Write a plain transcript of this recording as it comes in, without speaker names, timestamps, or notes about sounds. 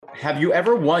Have you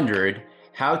ever wondered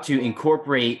how to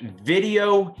incorporate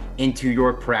video into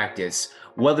your practice?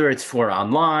 Whether it's for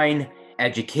online,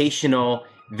 educational,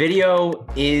 video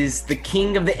is the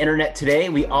king of the internet today.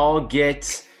 We all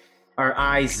get our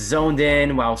eyes zoned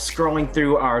in while scrolling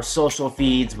through our social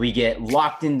feeds. We get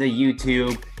locked into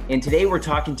YouTube. And today we're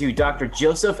talking to Dr.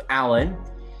 Joseph Allen,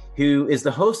 who is the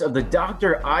host of the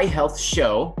Dr. Eye Health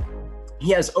Show.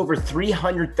 He has over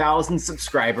 300,000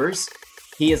 subscribers.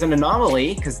 He is an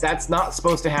anomaly because that's not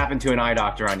supposed to happen to an eye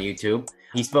doctor on YouTube.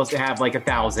 He's supposed to have like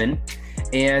 1,000.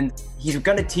 And he's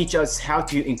going to teach us how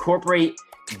to incorporate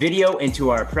video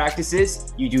into our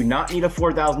practices. You do not need a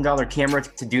 $4,000 camera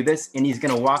to do this. And he's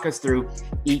going to walk us through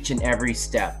each and every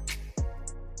step.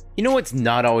 You know what's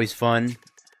not always fun?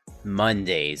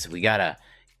 Mondays. We got to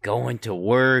go into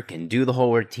work and do the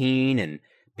whole routine and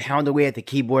pound away at the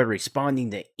keyboard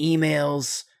responding to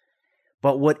emails.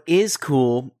 But what is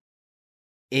cool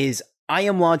is I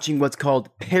am launching what's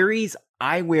called Perry's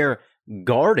Eyewear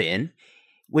Garden,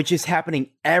 which is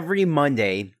happening every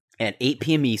Monday at 8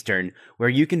 p.m. Eastern, where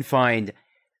you can find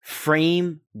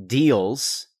frame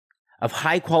deals of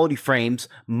high-quality frames,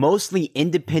 mostly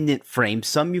independent frames.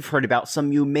 Some you've heard about,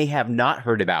 some you may have not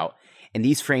heard about. And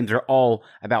these frames are all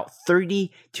about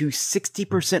 30 to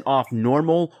 60% off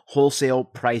normal wholesale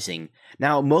pricing.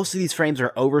 Now, most of these frames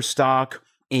are overstock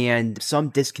and some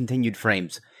discontinued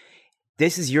frames.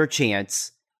 This is your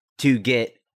chance to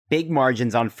get big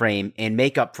margins on frame and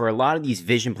make up for a lot of these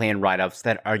vision plan write-ups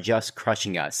that are just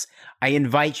crushing us. I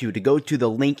invite you to go to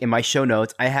the link in my show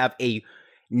notes. I have a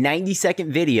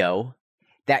 90-second video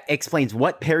that explains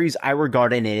what Perry's Eyewear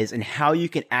Garden is and how you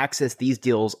can access these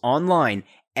deals online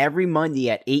every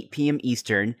Monday at 8 p.m.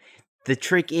 Eastern. The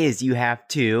trick is you have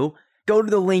to go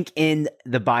to the link in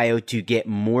the bio to get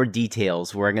more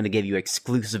details where I'm going to give you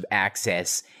exclusive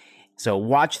access. So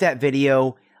watch that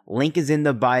video. Link is in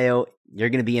the bio. You're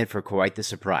going to be in for quite the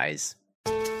surprise.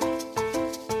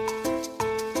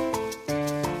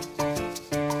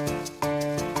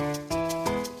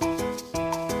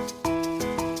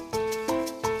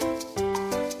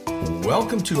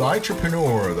 Welcome to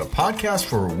Entrepreneur, the podcast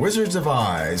for Wizards of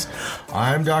Eyes.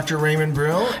 I'm Dr. Raymond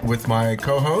Brill with my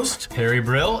co-host, Perry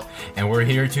Brill, and we're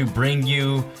here to bring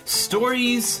you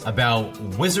stories about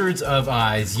Wizards of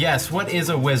Eyes. Yes, what is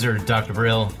a wizard, Dr.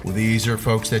 Brill? Well, these are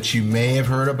folks that you may have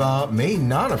heard about, may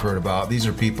not have heard about. These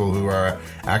are people who are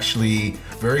actually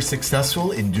very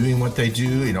successful in doing what they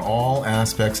do in all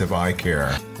aspects of eye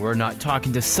care. We're not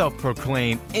talking to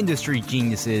self-proclaimed industry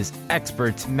geniuses,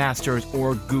 experts, masters,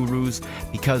 or gurus,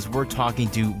 because we're talking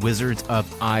to Wizards of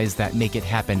Eyes that make it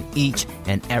happen each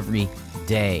and every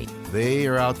day. They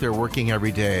are out there working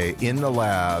every day in the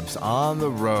labs, on the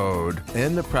road,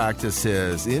 in the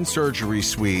practices, in surgery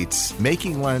suites,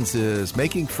 making lenses,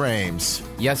 making frames.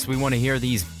 Yes, we want to hear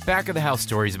these back-of-the-house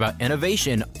stories about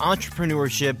innovation,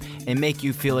 entrepreneurship, and make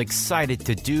you feel excited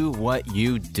to do what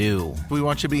you do. We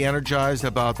want you to be energized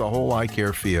about the whole eye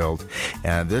care field.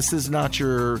 And this is not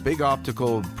your big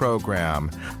optical program.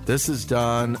 This is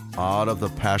done out of the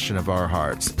passion of our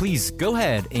hearts. Please go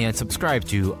ahead and subscribe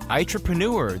to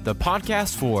Entrepreneur, the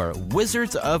podcast for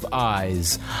Wizards of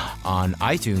Eyes on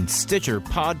iTunes, Stitcher,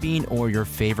 Podbean, or your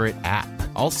favorite app.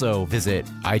 Also, visit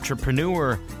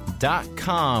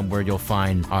Entrepreneur.com, where you'll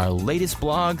find our latest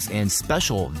blogs and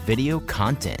special video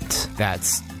content.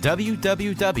 That's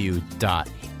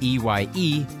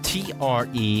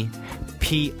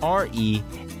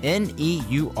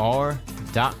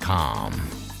www.eyetrePreneur.com.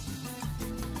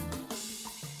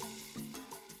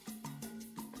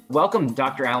 Welcome,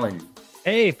 Dr. Allen.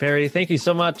 Hey, Perry. Thank you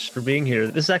so much for being here.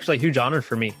 This is actually a huge honor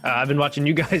for me. I've been watching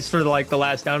you guys for like the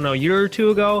last, year or two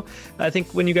ago, I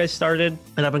think, when you guys started,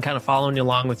 and I've been kind of following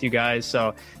along with you guys.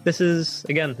 So this is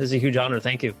a huge honor.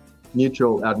 Thank you.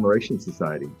 Mutual Admiration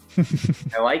Society.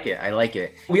 I like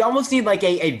it. We almost need like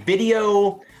a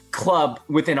video club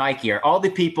within eye care. All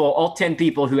 10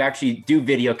 people who actually do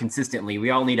video consistently,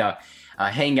 we all need to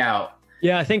hang out.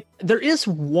 Yeah, I think there is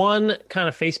one kind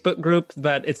of Facebook group,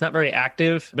 but it's not very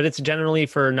active, but it's generally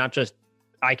for not just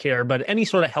eye care, but any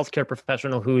sort of healthcare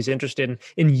professional who is interested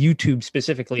in YouTube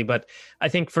specifically. But I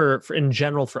think for in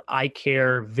general, for eye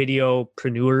care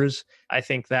videopreneurs, I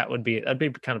think that'd be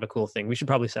kind of a cool thing. We should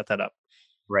probably set that up.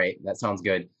 Right. That sounds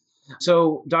good.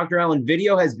 So Dr. Allen,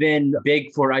 video has been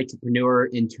big for Entrepreneur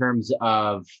in terms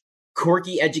of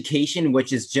quirky education,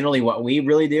 which is generally what we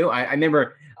really do. I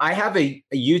remember I have a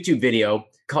YouTube video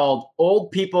called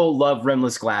Old People Love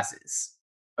Rimless Glasses.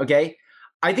 Okay.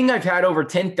 I think I've had over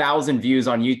 10,000 views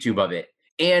on YouTube of it.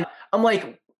 And I'm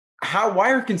like,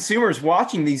 why are consumers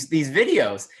watching these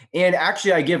videos? And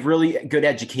actually, I give really good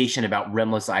education about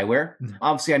rimless eyewear.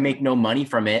 Obviously, I make no money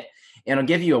from it. And I'll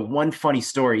give you one funny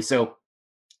story. So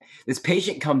this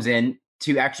patient comes in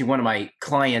to actually one of my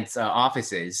clients'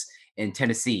 offices in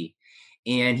Tennessee.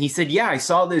 And he said, yeah, I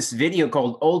saw this video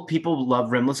called Old People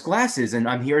Love Rimless Glasses, and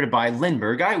I'm here to buy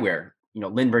Lindbergh eyewear.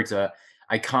 Lindbergh's a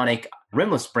iconic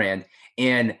rimless brand.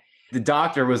 And the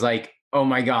doctor was like, oh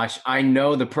my gosh, I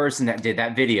know the person that did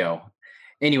that video.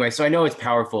 Anyway, so I know it's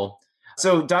powerful.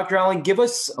 So Dr. Allen, give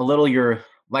us a little your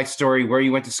life story, where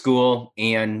you went to school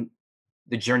and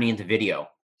the journey into video.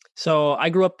 So I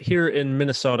grew up here in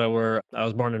Minnesota, where I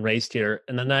was born and raised here.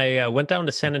 And then I went down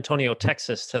to San Antonio,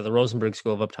 Texas, to the Rosenberg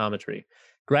School of Optometry.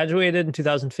 Graduated in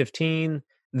 2015.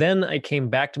 Then I came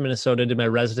back to Minnesota, did my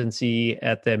residency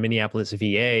at the Minneapolis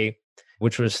VA,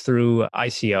 which was through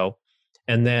ICO.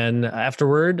 And then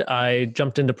afterward, I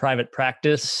jumped into private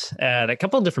practice at a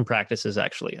couple of different practices,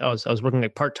 actually. I was working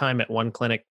like part-time at one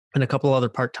clinic and a couple other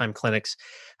part-time clinics,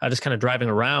 just kind of driving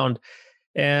around.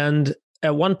 And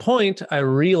at one point, I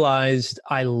realized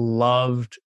I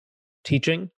loved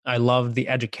teaching. I loved the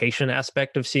education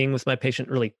aspect of seeing with my patient,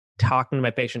 really talking to my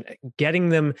patient, getting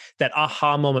them that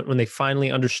aha moment when they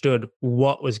finally understood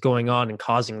what was going on and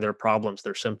causing their problems,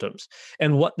 their symptoms,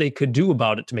 and what they could do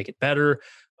about it to make it better,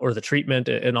 or the treatment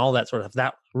and all that sort of.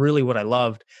 That really what I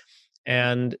loved.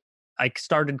 And I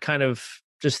started kind of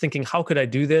just thinking, how could I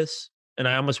do this? And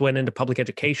I almost went into public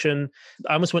education.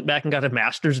 I almost went back and got a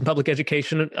master's in public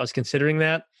education. I was considering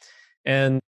that.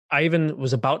 And I even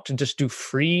was about to just do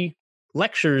free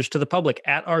lectures to the public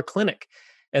at our clinic.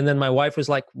 And then my wife was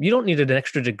like, you don't need an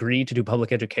extra degree to do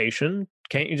public education.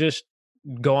 Can't you just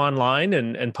go online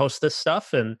and post this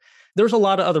stuff? And there's a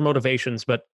lot of other motivations,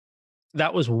 but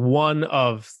that was one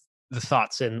of the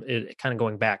thoughts. And it kind of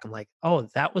going back, I'm like, oh,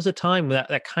 that was a time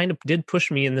that kind of did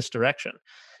push me in this direction.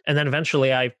 And then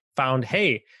eventually I found,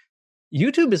 hey,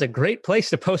 YouTube is a great place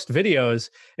to post videos,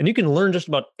 and you can learn just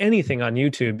about anything on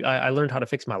YouTube. I learned how to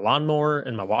fix my lawnmower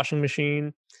and my washing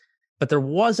machine, but there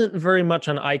wasn't very much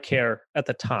on eye care at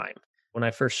the time when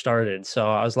I first started. So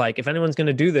I was like, if anyone's going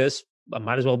to do this, it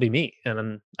might as well be me. And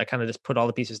then I kind of just put all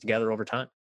the pieces together over time.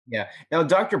 Yeah. Now,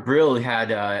 Dr. Brill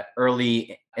had an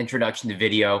early introduction to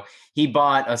video. He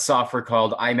bought a software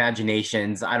called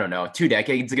iMaginations, I don't know, 2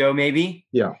 decades ago, maybe.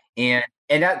 Yeah. And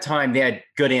at that time, they had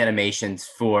good animations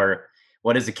for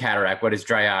what is a cataract, what is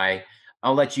dry eye.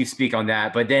 I'll let you speak on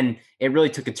that. But then it really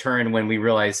took a turn when we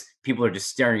realized people are just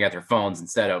staring at their phones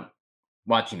instead of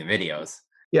watching the videos.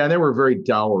 Yeah, and they were very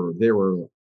dour. They were,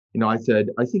 I said,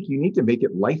 I think you need to make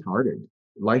it lighthearted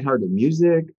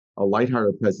music, a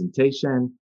lighthearted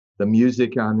presentation. The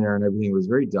music on there and everything was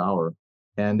very dour,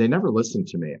 and they never listened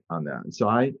to me on that. And so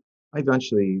I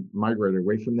eventually migrated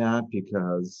away from that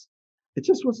because it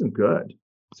just wasn't good.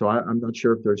 So I'm not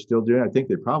sure if they're still doing it. I think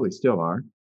they probably still are.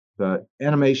 But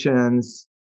animations,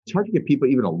 it's hard to get people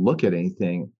even to look at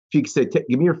anything. If you could say,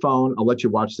 give me your phone, I'll let you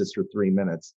watch this for 3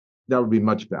 minutes. That would be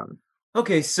much better.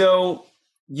 Okay, so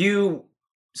you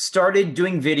started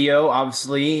doing video,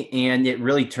 obviously, and it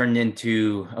really turned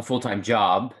into a full-time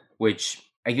job, which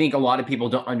I think a lot of people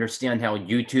don't understand how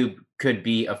YouTube could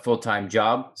be a full-time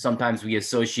job. Sometimes we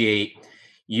associate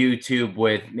YouTube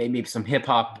with maybe some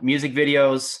hip-hop music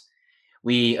videos.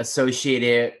 We associate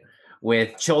it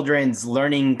with children's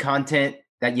learning content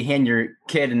that you hand your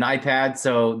kid an iPad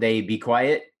so they be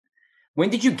quiet. When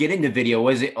did you get into video?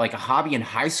 Was it like a hobby in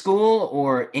high school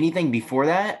or anything before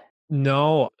that?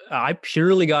 No, I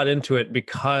purely got into it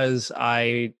because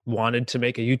I wanted to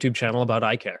make a YouTube channel about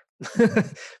eye care.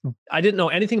 I didn't know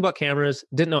anything about cameras,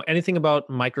 didn't know anything about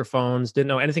microphones, didn't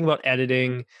know anything about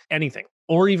editing, anything,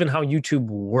 or even how YouTube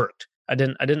worked. I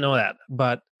didn't know that,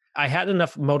 but I had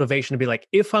enough motivation to be like,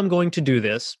 if I'm going to do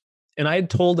this, and I had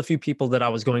told a few people that I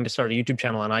was going to start a YouTube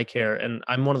channel on eye care, and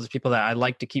I'm one of those people that I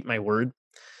like to keep my word.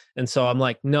 And so I'm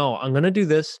like, no, I'm going to do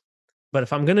this, but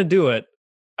if I'm going to do it,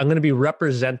 I'm going to be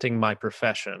representing my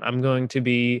profession. I'm going to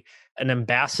be an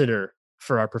ambassador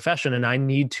for our profession, and I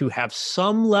need to have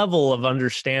some level of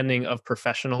understanding of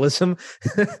professionalism.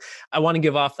 I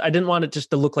didn't want it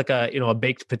just to look like a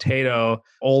baked potato,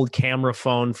 old camera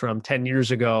phone from 10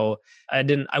 years ago.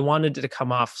 I wanted it to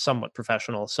come off somewhat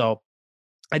professional. So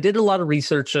I did a lot of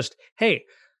research, just, hey,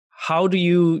 how do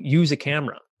you use a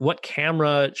camera? What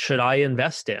camera should I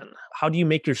invest in? How do you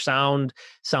make your sound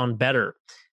better?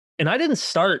 And I didn't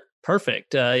start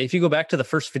perfect. If you go back to the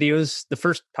first videos, the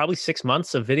first probably 6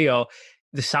 months of video,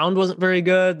 the sound wasn't very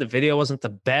good. The video wasn't the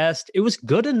best. It was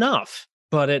good enough.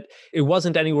 but it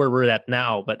wasn't anywhere we're at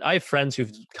now. But I have friends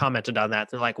who've commented on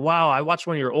that. They're like, wow, I watched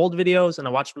one of your old videos and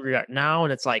I watched where you're at now.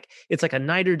 And it's like a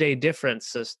night or day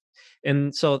difference.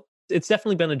 And so it's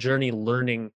definitely been a journey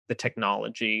learning the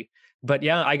technology. But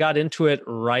yeah, I got into it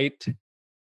right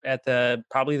at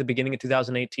probably the beginning of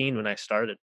 2018 when I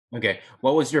started. Okay.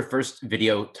 What was your first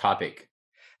video topic?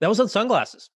 That was on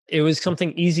sunglasses. It was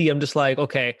something easy. I'm just like,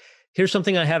 okay, here's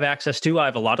something I have access to. I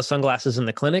have a lot of sunglasses in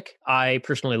the clinic. I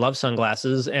personally love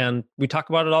sunglasses, and we talk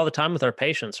about it all the time with our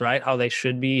patients, right? How they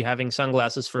should be having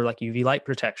sunglasses for like UV light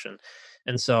protection.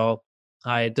 And so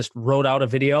I just wrote out a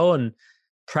video and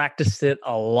practiced it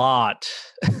a lot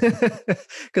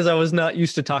because I was not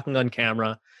used to talking on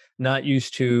camera, not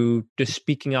used to just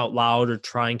speaking out loud or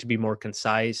trying to be more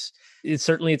concise. It's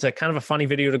a kind of a funny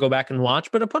video to go back and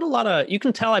watch, but you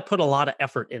can tell I put a lot of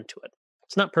effort into it.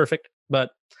 It's not perfect,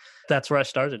 but that's where I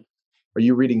started. Are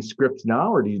you reading scripts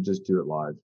now, or do you just do it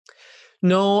live?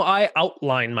 No, I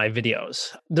outline my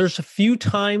videos. There's a few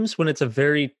times when it's a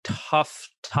very tough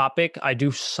topic, I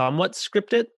do somewhat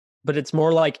script it, but it's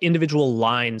more like individual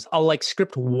lines. I'll like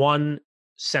script one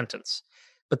sentence,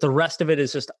 but the rest of it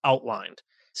is just outlined.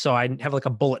 So I have like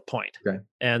a bullet point, Okay.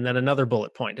 and then another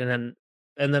bullet point, and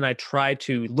then I try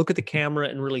to look at the camera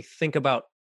and really think about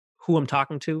who I'm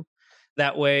talking to.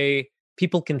 That way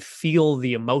people can feel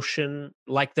the emotion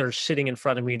like they're sitting in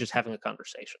front of me just having a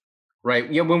conversation.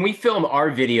 Right. Yeah. When we film our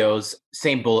videos,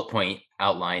 same bullet point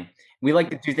outline. We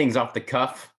like to do things off the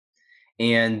cuff.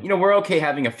 And, we're okay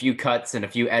having a few cuts and a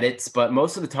few edits, but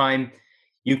most of the time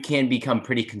you can become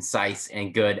pretty concise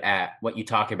and good at what you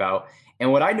talk about.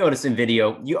 And what I notice in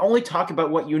video, you only talk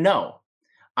about what you know.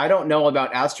 I don't know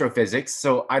about astrophysics,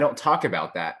 so I don't talk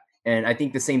about that. And I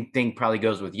think the same thing probably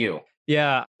goes with you.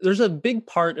 Yeah, there's a big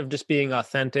part of just being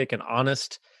authentic and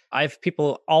honest. I have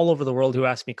people all over the world who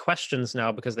ask me questions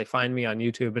now because they find me on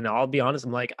YouTube, and I'll be honest,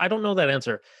 I'm like, I don't know that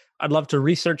answer. I'd love to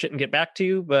research it and get back to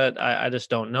you, but I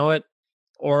just don't know it.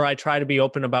 Or I try to be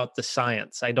open about the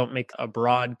science. I don't make a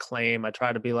broad claim. I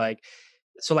try to be like,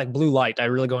 so like blue light, I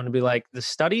really go into be like, the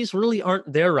studies really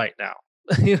aren't there right now.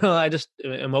 I just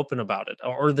am open about it.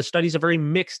 Or the studies are very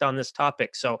mixed on this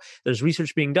topic. So there's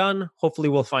research being done. Hopefully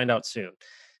we'll find out soon.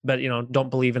 But,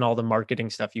 don't believe in all the marketing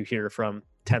stuff you hear from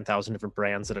 10,000 different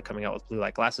brands that are coming out with blue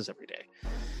light glasses every day.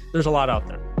 There's a lot out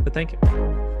there, but thank you.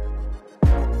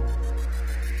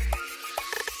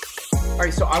 All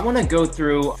right, so I want to go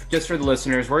through, just for the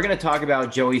listeners, we're going to talk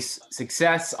about Joey's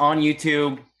success on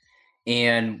YouTube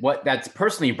and what that's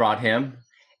personally brought him.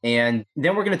 And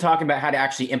then we're going to talk about how to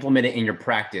actually implement it in your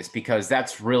practice, because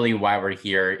that's really why we're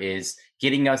here, is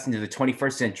getting us into the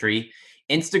 21st century.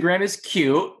 Instagram is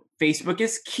cute. Facebook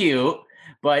is cute,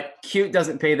 but cute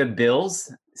doesn't pay the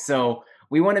bills. So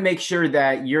we want to make sure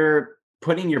that you're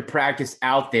putting your practice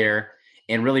out there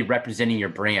and really representing your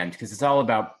brand, because it's all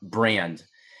about brand.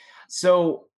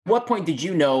 So what point did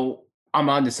you know I'm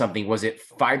onto something? Was it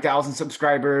 5,000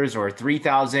 subscribers or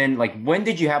 3,000? Like, when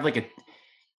did you have like a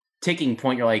ticking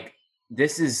point? You're like,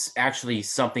 this is actually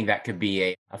something that could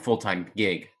be a full-time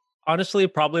gig. Honestly,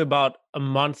 probably about a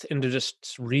month into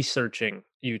just researching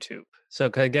YouTube. So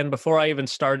again, before I even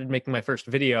started making my first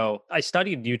video, I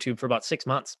studied YouTube for about 6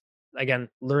 months. Again,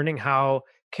 learning how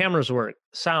cameras work,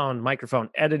 sound, microphone,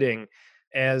 editing,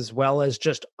 as well as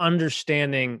just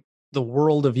understanding the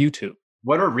world of YouTube.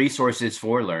 What are resources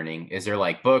for learning? Is there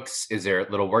like books? Is there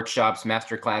little workshops,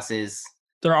 master classes?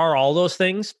 There are all those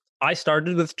things. I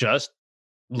started with just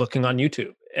looking on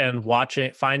YouTube and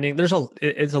watching, finding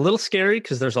it's a little scary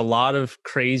because there's a lot of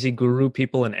crazy guru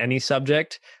people in any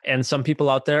subject. And some people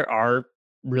out there are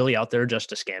really out there just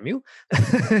to scam you.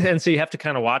 And so you have to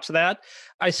kind of watch that.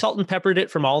 I salt and peppered it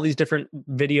from all these different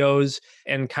videos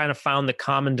and kind of found the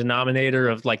common denominator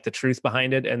of like the truth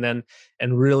behind it. And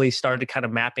really started kind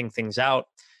of mapping things out.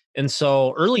 And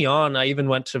so early on, I even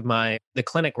went to the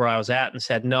clinic where I was at and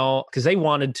said no, because they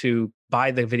wanted to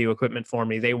buy the video equipment for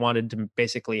me. They wanted to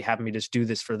basically have me just do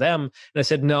this for them. And I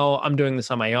said, no, I'm doing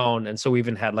this on my own. And so we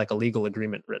even had like a legal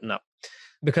agreement written up,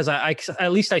 because I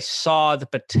at least I saw the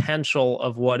potential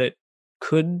of what it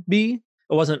could be.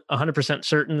 I wasn't 100%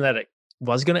 certain that it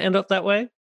was going to end up that way,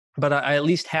 but I at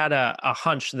least had a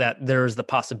hunch that there's the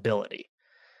possibility.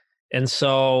 And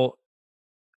so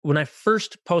when I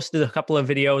first posted a couple of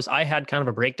videos, I had kind of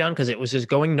a breakdown because it was just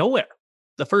going nowhere.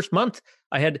 The first month,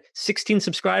 I had 16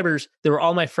 subscribers. They were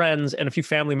all my friends and a few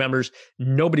family members.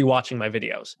 Nobody watching my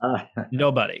videos.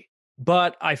 Nobody.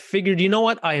 But I figured, you know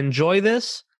what? I enjoy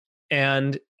this,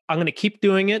 and I'm going to keep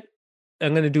doing it.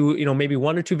 I'm going to do, maybe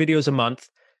 1 or 2 videos a month.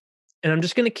 And I'm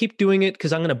just going to keep doing it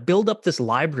because I'm going to build up this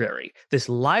library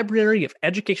of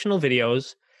educational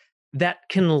videos that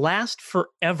can last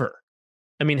forever.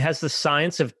 I mean, has the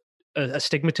science of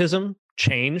astigmatism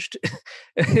changed?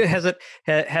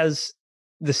 Has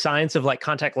the science of like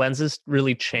contact lenses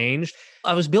really changed?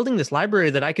 I was building this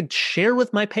library that I could share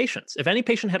with my patients. If any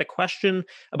patient had a question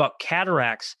about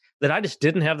cataracts that I just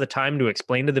didn't have the time to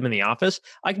explain to them in the office,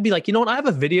 I could be like, you know what? I have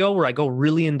a video where I go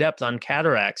really in depth on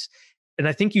cataracts, and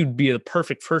I think you'd be the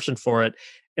perfect person for it.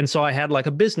 And so I had like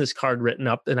a business card written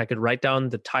up, and I could write down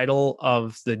the title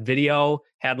of the video,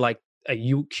 had like a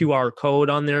QR code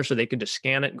on there so they could just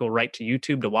scan it and go right to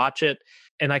YouTube to watch it.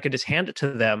 And I could just hand it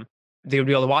to them. They would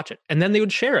be able to watch it. And then they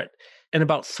would share it. And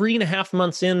about 3.5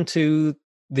 months into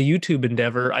the YouTube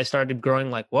endeavor, I started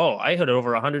growing like, whoa, I hit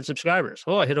over 100 subscribers.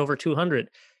 Oh, I hit over 200.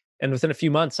 And within a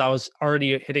few months, I was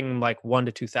already hitting like 1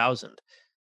 to 2,000.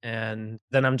 And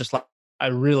then I'm just like, I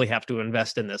really have to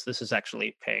invest in this. This is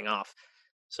actually paying off.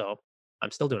 So I'm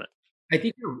still doing it. I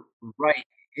think you're right.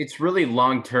 It's really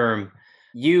long term.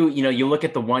 You look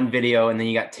at the one video and then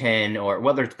you got 10, or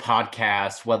whether it's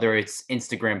podcasts, whether it's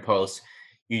Instagram posts,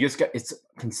 it's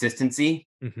consistency.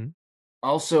 Mm-hmm.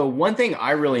 Also, one thing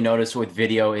I really noticed with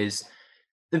video is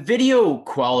the video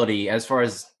quality, as far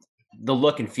as the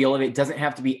look and feel of it, doesn't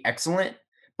have to be excellent,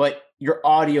 but your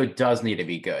audio does need to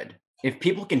be good. If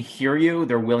people can hear you,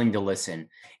 they're willing to listen.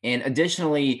 And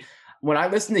additionally, when I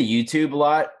listen to YouTube a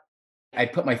lot, I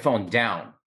put my phone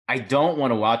down. I don't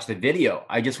want to watch the video.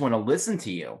 I just want to listen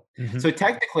to you. Mm-hmm. So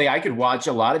technically, I could watch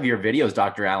a lot of your videos,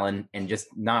 Dr. Allen, and just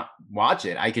not watch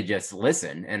it. I could just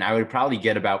listen, and I would probably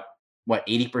get about,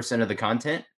 80% of the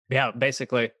content? Yeah,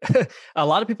 basically. A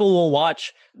lot of people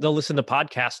they'll listen to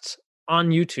podcasts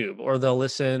on YouTube, or they'll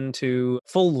listen to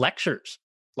full lectures.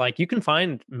 Like, you can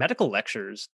find medical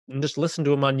lectures and just listen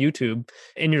to them on YouTube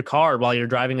in your car while you're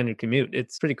driving on your commute.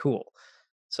 It's pretty cool.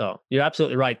 So you're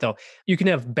absolutely right, though. You can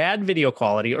have bad video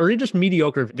quality or just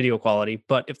mediocre video quality,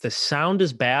 but if the sound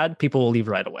is bad, people will leave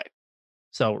right away.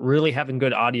 So really having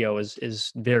good audio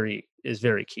is very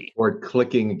key. Or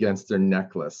clicking against their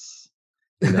necklace.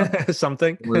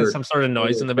 Something, some sort of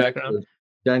noise in the background.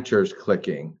 Dentures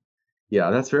clicking. Yeah,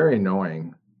 that's very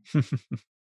annoying.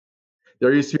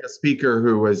 There used to be a speaker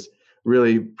who was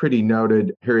really pretty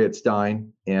noted, Harriet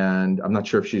Stein, and I'm not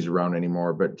sure if she's around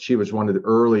anymore, but she was one of the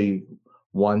early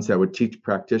ones that would teach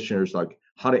practitioners like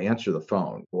how to answer the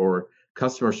phone or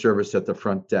customer service at the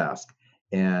front desk.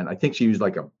 And I think she used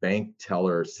like a bank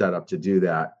teller setup to do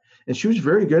that. And she was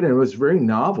very good, and it was very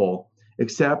novel,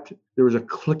 except there was a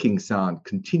clicking sound,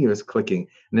 continuous clicking.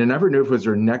 And I never knew if it was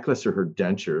her necklace or her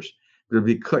dentures. It would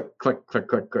be click, click, click,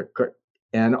 click, click, click.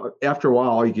 And after a while,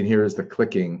 all you can hear is the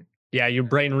clicking. Yeah, your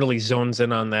brain really zones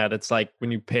in on that. It's like when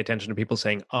you pay attention to people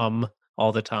saying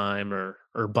all the time, or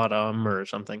but or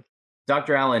something.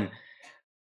 Dr. Allen,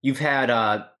 you've had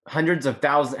hundreds of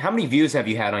thousands. How many views have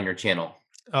you had on your channel?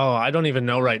 Oh, I don't even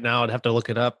know right now. I'd have to look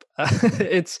it up.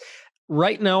 It's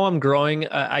right now I'm growing.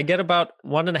 I get about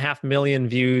 1.5 million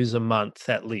views a month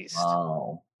at least.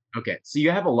 Wow. Okay. So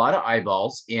you have a lot of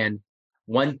eyeballs. And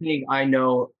one thing I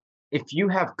know, if you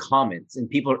have comments and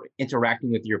people are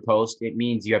interacting with your post, it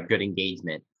means you have good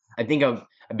engagement. I think a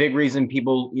big reason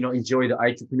people, enjoy the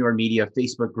Entrepreneur Media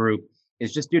Facebook group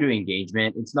is just due to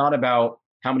engagement. It's not about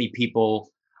how many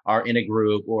people are in a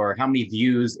group or how many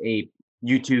views a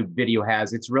YouTube video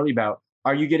has. It's really about,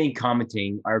 are you getting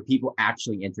commenting? Are people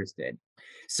actually interested?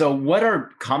 So what are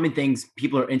common things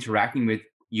people are interacting with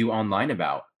you online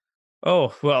about?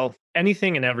 Oh, well,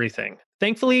 anything and everything.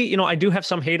 Thankfully, I do have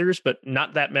some haters, but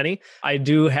not that many. I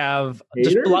do have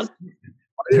just a lot.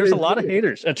 There's a lot of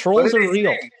haters. Trolls are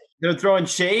real. They're throwing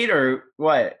shade or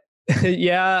what?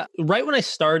 Yeah. Right when I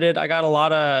started, I got a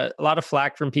lot of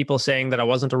flack from people saying that I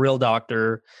wasn't a real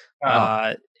doctor. Oh.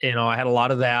 I had a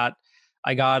lot of that.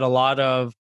 I got a lot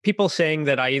of people saying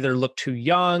that I either look too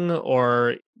young,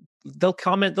 or they'll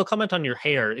comment on your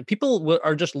hair. People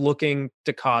are just looking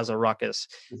to cause a ruckus.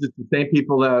 Is it the same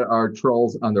people that are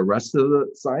trolls on the rest of the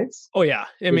sites? Oh yeah.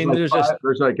 There's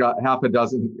like half a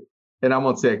dozen, and I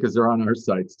won't say it because they're on our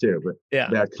sites too, but yeah,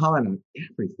 that comment on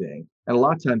everything. And a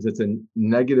lot of times it's a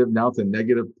negative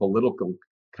political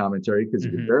commentary, because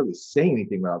you can barely say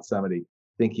anything without somebody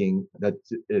thinking that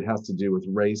it has to do with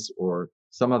race or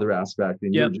some other aspect,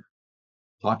 and you're just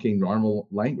talking normal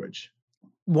language.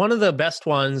 One of the best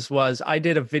ones was I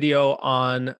did a video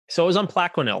so it was on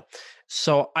Plaquenil.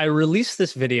 So I released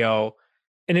this video,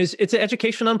 and it's an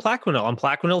education on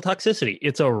Plaquenil toxicity.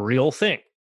 It's a real thing.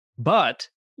 But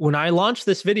when I launched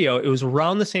this video, it was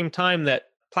around the same time that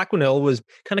Plaquenil was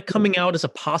kind of coming out as a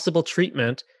possible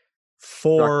treatment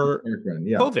for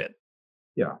COVID.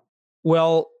 Yeah.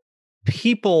 Well,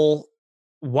 people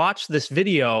watched this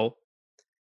video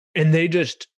and they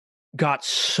just got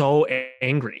so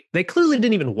angry. They clearly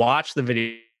didn't even watch the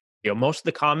video. Most of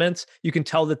the comments, you can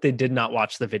tell that they did not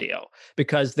watch the video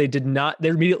because they're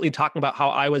immediately talking about how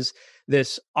I was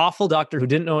this awful doctor who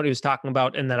didn't know what he was talking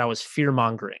about and that I was fear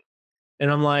mongering. And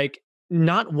I'm like,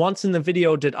 not once in the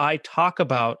video did I talk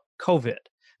about COVID.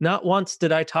 Not once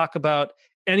did I talk about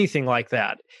anything like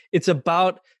that. It's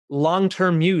about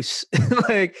long-term use,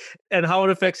 like, and how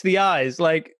it affects the eyes.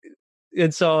 Like,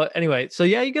 and so anyway, so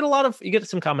yeah, you get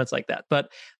some comments like that.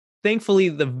 But thankfully,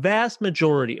 the vast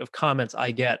majority of comments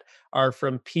I get are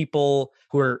from people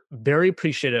who are very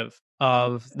appreciative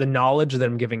of the knowledge that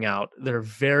I'm giving out. They're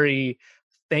very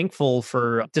thankful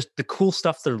for just the cool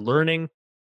stuff they're learning,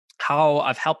 how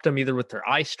I've helped them either with their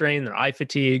eye strain, their eye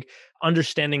fatigue,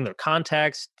 understanding their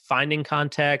contacts, finding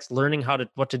contacts, learning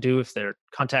what to do if their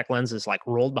contact lens is like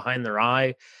rolled behind their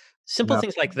eye, simple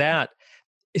things like that.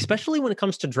 Especially when it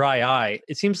comes to dry eye,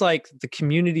 it seems like the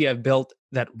community I've built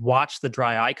that watch the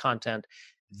dry eye content,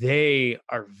 they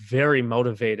are very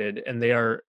motivated, and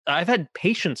I've had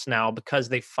patients now because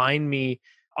they find me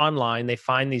online, they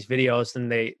find these videos, and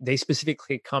they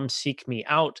specifically come seek me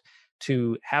out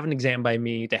to have an exam by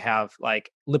me, to have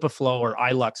like LipiFlow or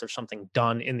iLux or something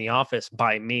done in the office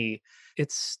by me.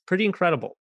 It's pretty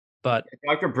incredible. But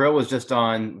Dr. Brill was just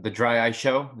on the Dry Eye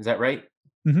Show. Is that right?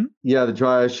 Mm-hmm. Yeah, the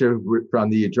Dry Eye Show from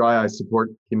the Dry Eye Support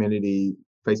Community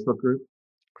Facebook group.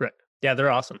 Correct. Yeah,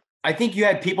 they're awesome. I think you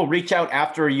had people reach out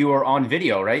after you were on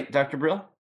video, right, Dr. Brill?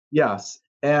 Yes.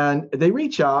 And they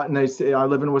reach out and they say, I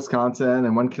live in Wisconsin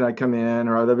and when can I come in?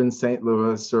 Or I live in St.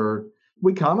 Louis. Or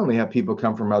we commonly have people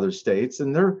come from other states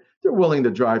and they're willing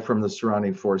to drive from the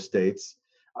surrounding 4 states.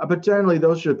 But generally,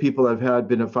 those are the people that have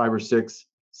been to 5 or 6,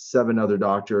 7 other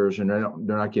doctors and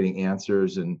they're not getting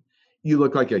answers. And you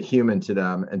look like a human to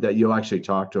them and that you'll actually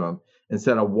talk to them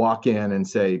instead of walk in and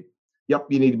say, yep,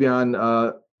 you need to be on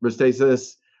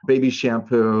Restasis, baby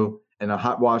shampoo, and a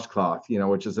hot washcloth,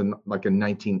 which is like a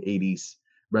 1980s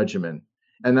regimen.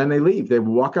 And then they leave, they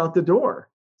walk out the door.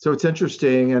 So it's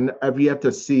interesting. And I've yet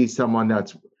to see someone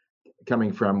that's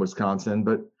coming from Wisconsin,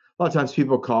 but a lot of times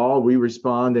people call, we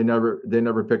respond, they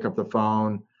never pick up the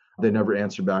phone. They never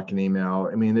answer back an email.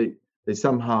 I mean, they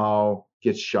somehow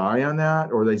get shy on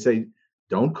that, or they say,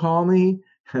 don't call me.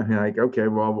 I'm like, okay,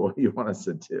 well, what do you want us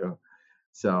to do?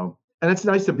 So, and it's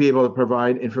nice to be able to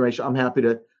provide information. I'm happy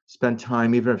to spend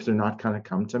time, even if they're not going to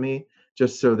come to me,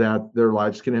 just so that their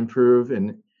lives can improve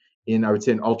in I would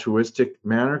say, an altruistic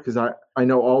manner, because I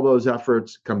know all those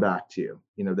efforts come back to you.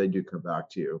 They do come back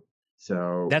to you.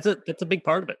 So that's a big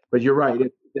part of it. But you're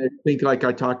right. I think like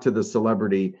I talked to the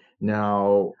celebrity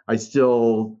now, I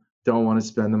still don't want to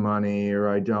spend the money, or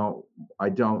I don't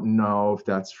know if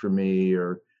that's for me,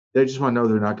 or they just want to know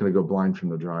they're not going to go blind from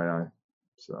the dry eye.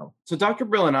 So Dr.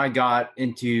 Brill and I got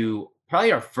into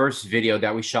probably our first video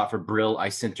that we shot for Brill Eye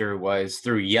Center was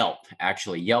through Yelp.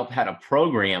 Actually, Yelp had a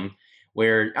program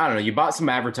where, I don't know, you bought some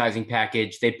advertising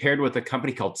package. They paired with a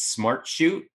company called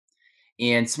SmartShoot.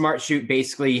 And SmartShoot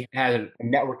basically had a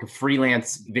network of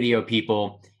freelance video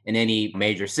people in any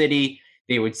major city.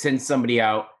 They would send somebody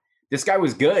out. This guy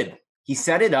was good. He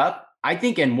set it up. I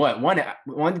think in 1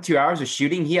 to 2 hours of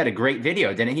shooting, he had a great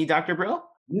video, didn't he, Dr. Brill?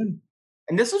 Yeah.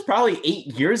 And this was probably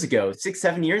 8 years ago, 6,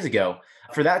 7 years ago.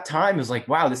 For that time, it was like,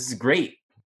 wow, this is great.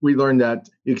 We learned that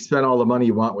you can spend all the money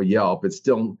you want with Yelp.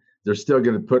 They're still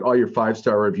going to put all your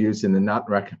 5-star reviews in the not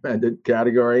recommended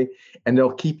category, and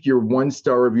they'll keep your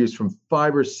 1-star reviews from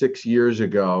 5 or 6 years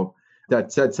ago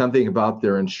that said something about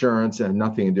their insurance and have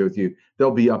nothing to do with you.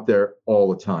 They'll be up there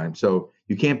all the time. So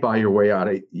you can't buy your way out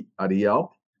of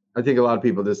Yelp. I think a lot of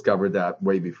people discovered that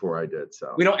way before I did.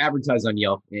 So we don't advertise on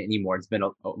Yelp anymore. It's been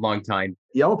a long time.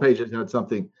 Yellow Pages had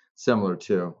something similar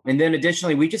too. And then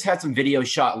additionally, we just had some videos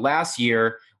shot last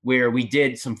year where we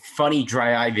did some funny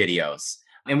dry eye videos.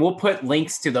 And we'll put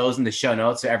links to those in the show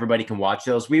notes so everybody can watch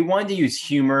those. We wanted to use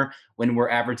humor when we're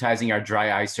advertising our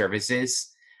dry eye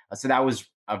services. So that was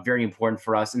very important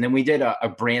for us. And then we did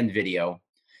a brand video.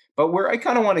 But where I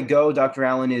kind of want to go, Dr.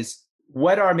 Allen, is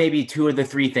what are maybe 2 of the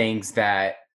 3 things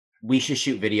that we should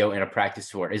shoot video in a practice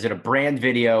for? Is it a brand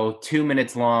video, 2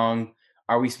 minutes long?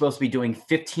 Are we supposed to be doing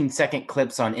 15-second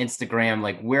clips on Instagram?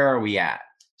 Like, where are we at?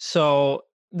 So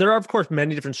there are, of course,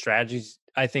 many different strategies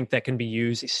I think that can be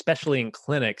used, especially in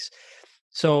clinics.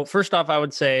 So first off, I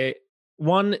would say,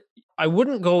 1, I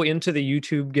wouldn't go into the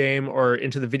YouTube game or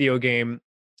into the video game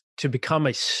to become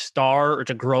a star or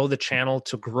to grow the channel,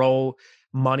 to grow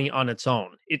money on its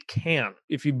own. It can.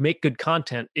 If you make good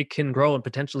content, it can grow and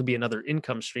potentially be another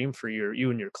income stream for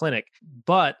you and your clinic.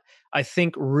 But I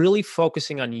think really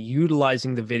focusing on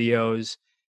utilizing the videos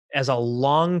as a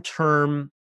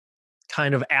long-term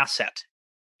kind of asset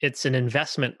It's an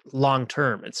investment long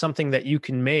term. It's something that you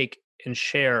can make and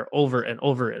share over and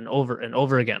over and over and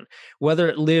over again, whether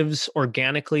it lives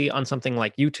organically on something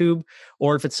like YouTube,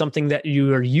 or if it's something that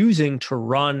you are using to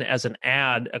run as an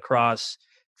ad across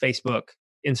Facebook,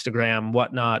 Instagram,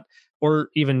 whatnot, or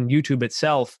even YouTube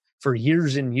itself for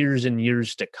years and years and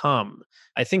years to come.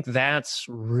 I think that's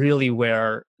really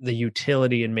where the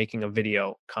utility in making a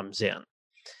video comes in.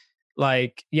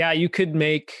 Like, yeah, you could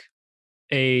make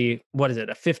a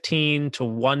 15 to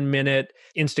 1 minute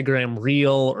Instagram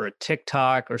reel or a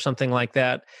TikTok or something like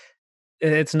that.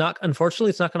 Unfortunately,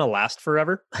 it's not going to last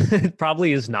forever. It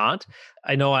probably is not.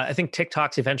 I think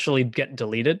TikToks eventually get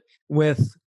deleted.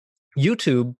 With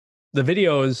YouTube, the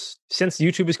videos, since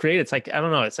YouTube is created, it's like, I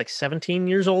don't know, it's like 17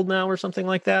 years old now or something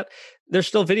like that. There's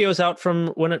still videos out from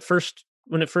when it first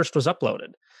was uploaded.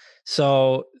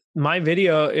 So my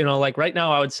video, like right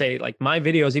now, I would say like my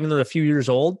videos, even though they're a few years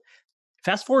old,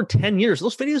 fast forward 10 years,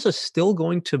 those videos are still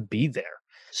going to be there.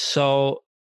 So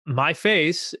my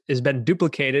face has been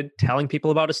duplicated telling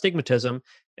people about astigmatism,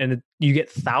 and you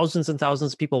get thousands and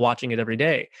thousands of people watching it every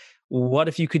day. What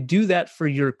if you could do that for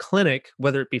your clinic,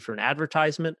 whether it be for an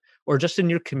advertisement or just in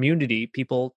your community,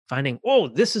 people finding, oh,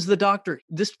 this is the doctor.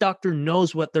 This doctor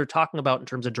knows what they're talking about in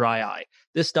terms of dry eye.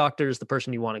 This doctor is the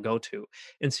person you want to go to.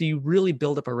 And so you really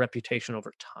build up a reputation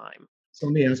over time. So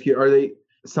let me ask you,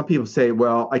 some people say,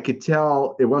 well, I could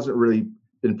tell it wasn't really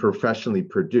been professionally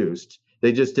produced.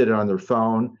 They just did it on their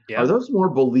phone. Yeah. Are those more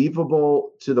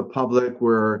believable to the public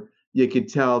where you could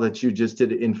tell that you just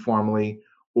did it informally?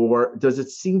 Or does it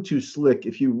seem too slick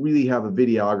if you really have a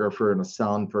videographer and a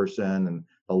sound person and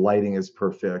the lighting is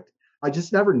perfect? I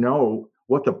just never know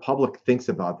what the public thinks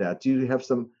about that. Do you have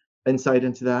some insight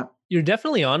into that? You're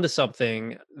definitely onto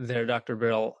something there, Dr.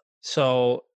 Bill.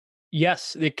 So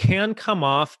yes, it can come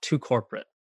off too corporate.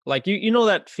 Like, you know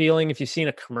that feeling if you've seen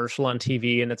a commercial on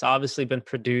TV and it's obviously been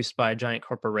produced by a giant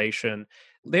corporation,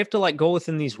 they have to like go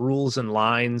within these rules and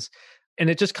lines, and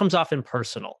it just comes off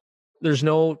impersonal. There's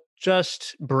no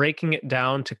just breaking it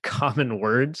down to common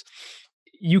words.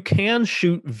 You can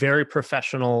shoot very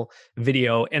professional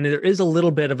video, and there is a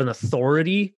little bit of an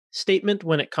authority statement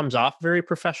when it comes off very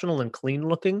professional and clean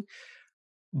looking.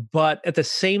 But at the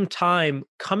same time,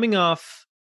 coming off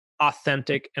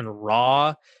authentic and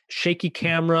raw, shaky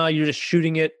camera, you're just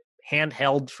shooting it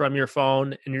handheld from your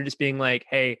phone, and you're just being like,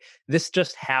 hey, this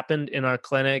just happened in our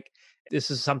clinic.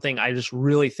 This is something I just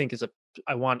really think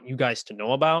I want you guys to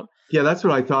know about. Yeah, that's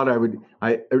what I thought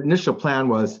initial plan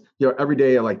was, every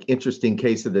day, like interesting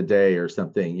case of the day or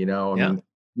something, I mean,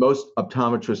 most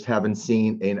optometrists haven't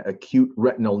seen an acute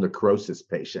retinal necrosis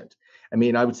patient. I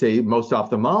mean, I would say most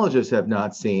ophthalmologists have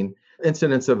not seen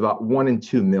incidents of about 1 in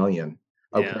 2 million.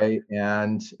 Okay. Yeah.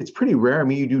 And it's pretty rare. I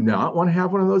mean, you do not want to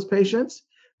have one of those patients,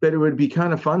 but it would be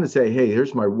kind of fun to say, hey,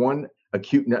 here's my one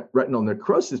acute retinal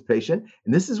necrosis patient,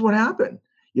 and this is what happened.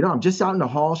 I'm just out in the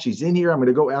hall. She's in here. I'm going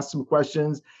to go ask some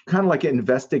questions, kind of like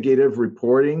investigative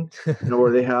reporting,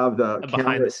 where they have the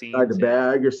camera inside the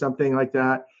bag or something like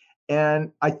that.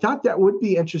 And I thought that would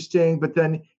be interesting. But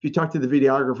then if you talk to the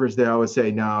videographers, they always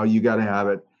say, no, you got to have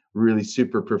it really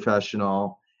super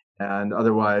professional. And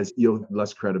otherwise, you'll have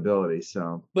less credibility.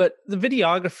 So, but the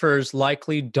videographers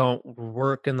likely don't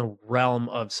work in the realm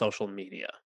of social media.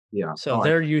 Yeah. So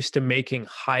they're used to making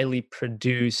highly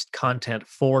produced content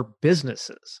for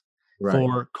businesses,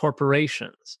 for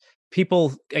corporations.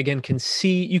 People, again,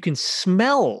 you can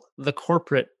smell the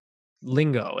corporate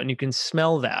lingo, and you can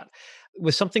smell that.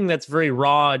 With something that's very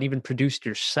raw and even produced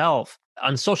yourself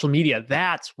on social media,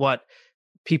 that's what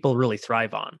people really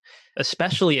thrive on,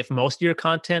 especially if most of your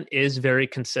content is very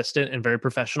consistent and very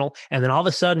professional. And then all of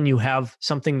a sudden you have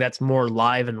something that's more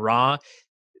live and raw.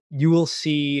 You will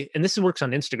see, and this works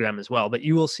on Instagram as well, but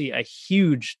you will see a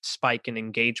huge spike in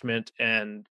engagement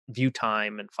and view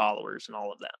time and followers and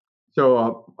all of that.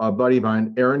 So a buddy of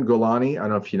mine, Aaron Golani, I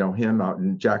don't know if you know him, out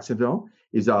in Jacksonville.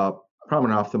 He's a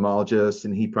prominent ophthalmologist,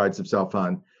 and he prides himself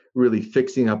on really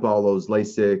fixing up all those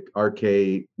LASIK,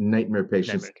 RK nightmare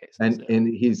patients. And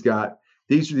he's got,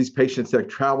 these patients that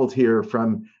traveled here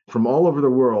from all over the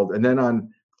world. And then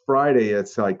on Friday,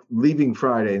 it's like leaving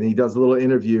Friday, and he does a little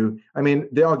interview. I mean,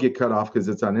 they all get cut off because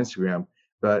it's on Instagram,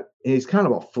 but he's kind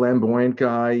of a flamboyant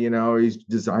guy, he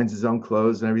designs his own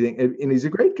clothes and everything. And he's a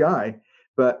great guy,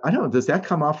 but I don't know, does that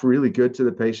come off really good to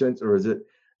the patients, or is it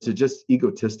just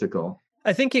egotistical?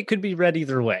 I think it could be read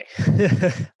either way.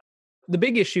 The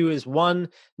big issue is, one,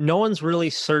 no one's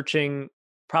really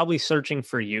probably searching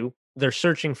for you. They're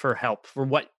searching for help, for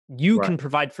what you can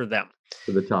provide for them.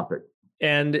 For the topic.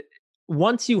 And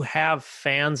once you have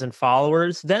fans and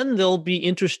followers, then they'll be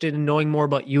interested in knowing more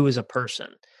about you as a person.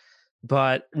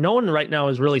 but no one right now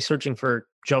is really searching for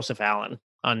Joseph Allen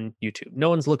on YouTube. No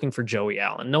one's looking for Joey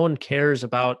Allen. No one cares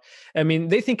about, I mean,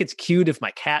 they think it's cute if my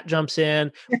cat jumps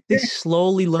in. They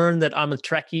slowly learn that I'm a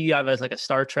Trekkie. I have like a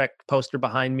Star Trek poster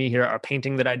behind me here, a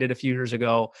painting that I did a few years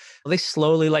ago. They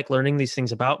slowly like learning these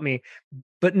things about me,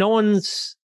 but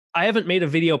I haven't made a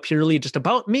video purely just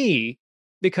about me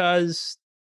because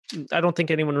I don't think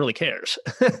anyone really cares.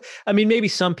 I mean, maybe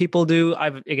some people do.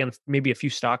 Again, maybe a few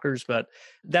stalkers, but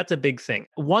that's a big thing.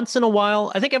 Once in a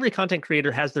while, I think every content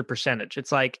creator has their percentage.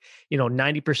 It's like,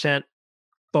 90%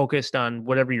 focused on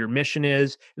whatever your mission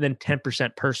is, and then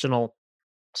 10% personal.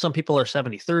 Some people are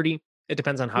 70-30. It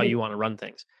depends on how you want to run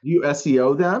things. Do you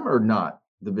SEO them or not,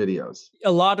 the videos?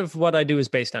 A lot of what I do is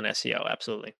based on SEO.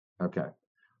 Absolutely. Okay.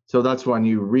 So that's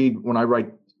when I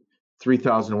write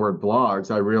 3,000 word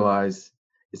blogs, I realize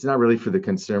it's not really for the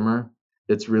consumer.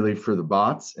 It's really for the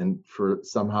bots and for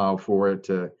it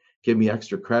to give me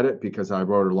extra credit because I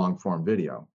wrote a long form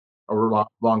video or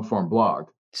long form blog.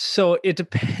 So it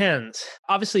depends.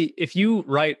 Obviously, if you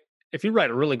write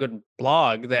a really good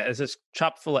blog that is just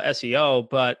chock full of SEO,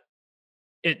 but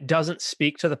it doesn't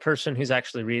speak to the person who's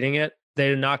actually reading it,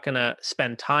 they're not going to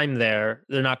spend time there.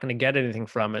 They're not going to get anything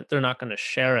from it. They're not going to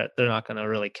share it. They're not going to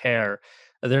really care.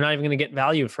 They're not even going to get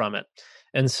value from it.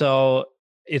 And so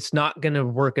it's not going to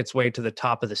work its way to the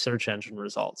top of the search engine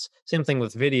results. Same thing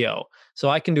with video. So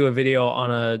I can do a video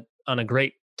on a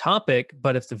great topic,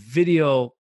 but if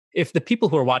the people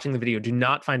who are watching the video do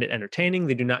not find it entertaining,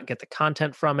 they do not get the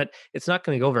content from it, it's not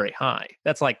going to go very high.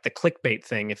 That's like the clickbait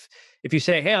thing. If you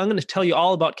say, hey, I'm going to tell you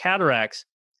all about cataracts,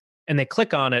 and they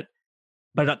click on it,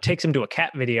 but it takes them to a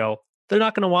cat video, they're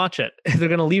not going to watch it. They're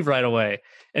going to leave right away.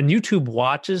 And YouTube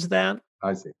watches that.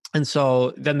 I see. And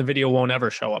so then the video won't ever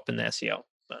show up in the SEO.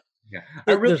 But yeah,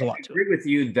 I really there's a lot to agree with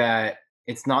you that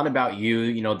it's not about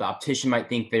you. The optician might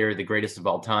think they're the greatest of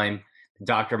all time. The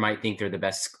doctor might think they're the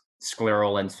best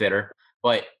scleral lens fitter.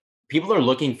 But people are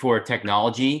looking for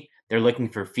technology. They're looking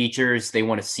for features. They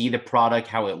want to see the product,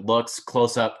 how it looks,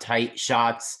 close up, tight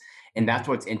shots. And that's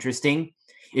what's interesting.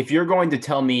 If you're going to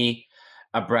tell me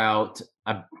about,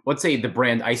 let's say, the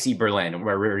brand IC Berlin,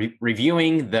 where we're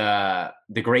reviewing the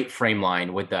great frame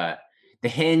line with the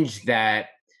hinge that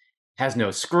has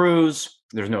no screws,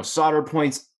 there's no solder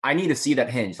points. I need to see that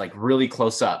hinge like really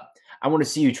close up. I want to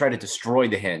see you try to destroy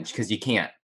the hinge because you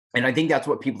can't. And I think that's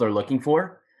what people are looking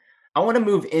for. I want to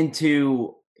move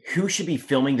into who should be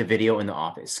filming the video in the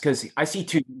office, because I see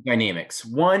two dynamics.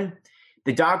 One,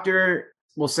 the doctor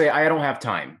will say, I don't have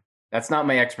time. That's not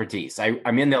my expertise.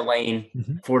 I'm in the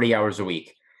lane 40 hours a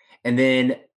week. And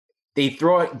then they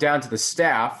throw it down to the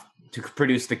staff to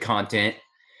produce the content.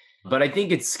 But I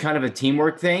think it's kind of a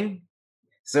teamwork thing.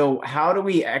 So how do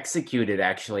we execute it,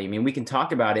 actually? I mean, we can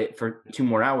talk about it for 2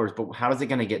 more hours, but how is it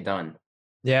going to get done?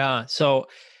 Yeah. So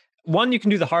one, you can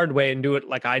do the hard way and do it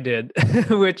like I did,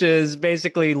 which is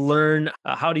basically learn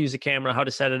how to use a camera, how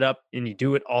to set it up, and you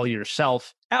do it all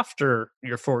yourself after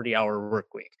your 40-hour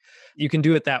work week. You can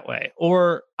do it that way.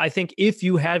 Or I think if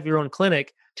you have your own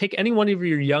clinic, take any one of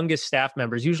your youngest staff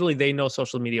members. Usually they know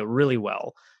social media really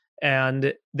well,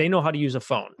 and they know how to use a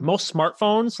phone. Most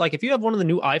smartphones, like if you have one of the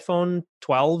new iPhone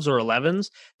 12s or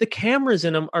 11s, the cameras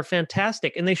in them are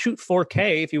fantastic, and they shoot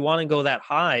 4K if you want to go that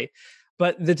high.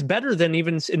 But that's better than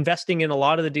even investing in a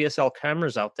lot of the DSL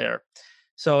cameras out there.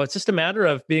 So it's just a matter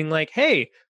of being like, hey,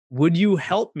 would you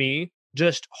help me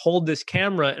just hold this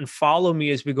camera and follow me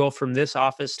as we go from this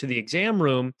office to the exam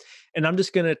room? And I'm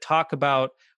just going to talk about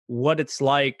what it's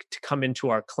like to come into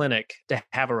our clinic to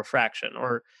have a refraction.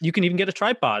 Or you can even get a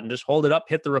tripod and just hold it up,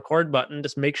 hit the record button,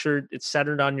 just make sure it's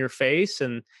centered on your face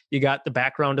and you got the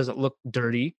background doesn't look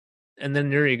dirty. And then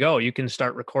there you go. You can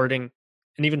start recording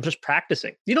and even just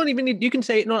practicing. You don't even need, you can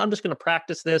say, no, I'm just going to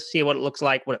practice this, see what it looks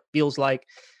like, what it feels like.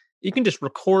 You can just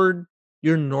record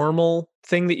your normal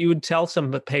thing that you would tell some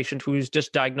patient who's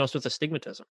just diagnosed with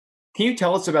astigmatism. Can you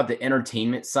tell us about the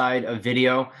entertainment side of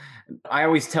video? I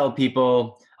always tell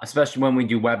people, especially when we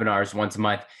do webinars once a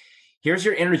month, here's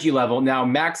your energy level. Now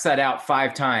max that out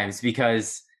 5 times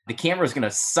because the camera is going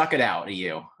to suck it out of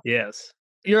you. Yes.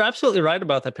 You're absolutely right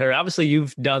about that, Perry. Obviously,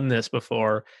 you've done this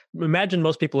before. Imagine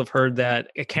most people have heard that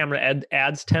a camera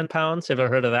adds 10 pounds. Have you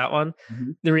ever heard of that one?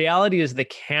 Mm-hmm. The reality is the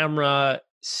camera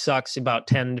sucks about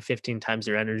 10 to 15 times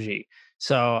your energy.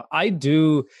 So I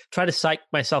do try to psych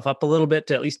myself up a little bit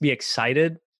to at least be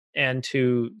excited and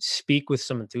to speak with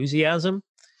some enthusiasm.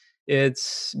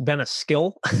 It's been a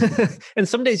skill. And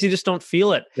some days you just don't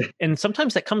feel it. And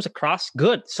sometimes that comes across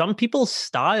good. Some people's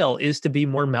style is to be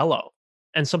more mellow.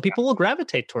 And some people will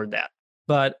gravitate toward that.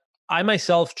 But I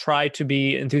myself try to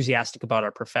be enthusiastic about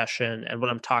our profession and what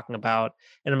I'm talking about,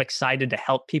 and I'm excited to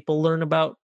help people learn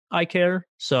about eye care.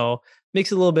 So it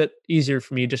makes it a little bit easier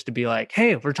for me just to be like,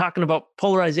 hey, we're talking about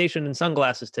polarization in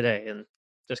sunglasses today, and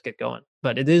just get going.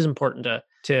 But it is important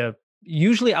to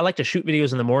usually I like to shoot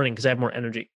videos in the morning because I have more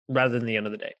energy rather than the end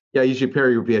of the day. Yeah, usually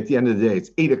Perry would be at the end of the day.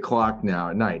 It's 8:00 now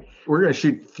at night. We're going to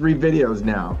shoot 3 videos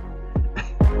now.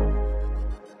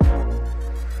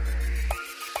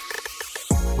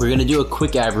 We're going to do a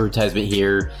quick advertisement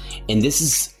here, and this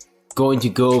is going to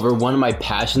go over one of my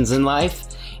passions in life,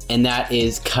 and that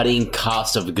is cutting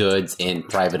cost of goods in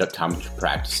private optometry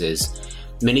practices.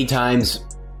 Many times,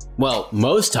 well,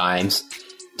 most times,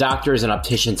 doctors and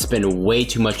opticians spend way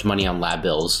too much money on lab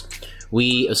bills.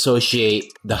 We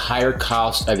associate the higher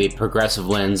cost of a progressive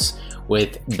lens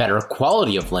with better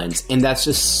quality of lens, and that's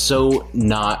just so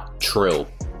not true.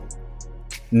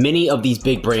 Many of these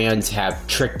big brands have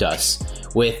tricked us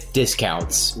with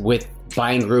discounts, with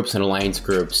buying groups and alliance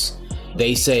groups.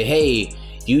 They say, hey,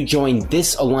 you join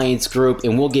this alliance group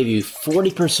and we'll give you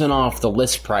 40% off the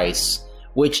list price,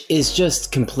 which is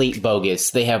just complete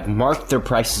bogus. They have marked their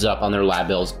prices up on their lab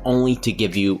bills only to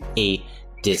give you a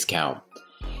discount.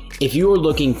 If you are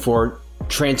looking for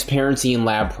transparency in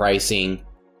lab pricing,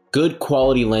 good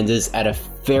quality lenses at a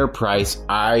fair price,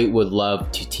 I would love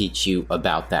to teach you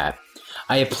about that.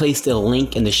 I have placed a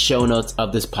link in the show notes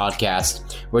of this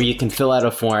podcast where you can fill out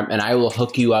a form, and I will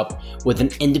hook you up with an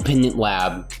independent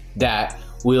lab that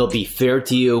will be fair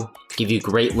to you, give you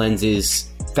great lenses,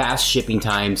 fast shipping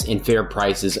times, and fair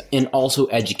prices, and also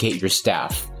educate your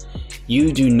staff.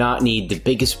 You do not need the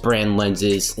biggest brand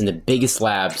lenses and the biggest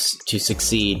labs to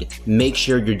succeed. Make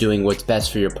sure you're doing what's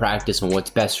best for your practice and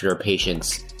what's best for your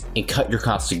patients, and cut your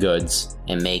cost of goods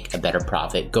and make a better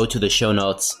profit. Go to the show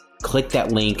notes, click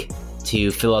that link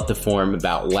to fill out the form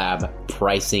about lab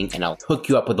pricing, and I'll hook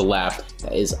you up with a lab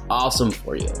that is awesome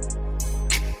for you.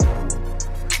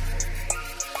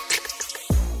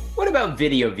 What about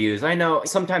video views? I know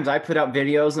sometimes I put out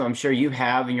videos, and I'm sure you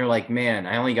have, and you're like, man,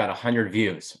 I only got 100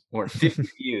 views or 50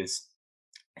 views.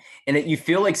 And you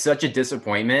feel like such a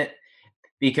disappointment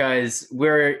because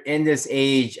we're in this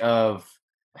age of,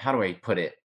 how do I put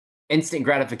it? Instant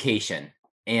gratification.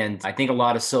 And I think a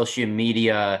lot of social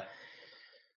media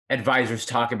advisors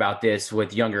talk about this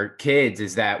with younger kids,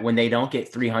 is that when they don't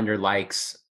get 300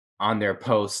 likes on their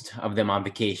post of them on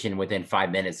vacation within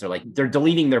 5 minutes, they're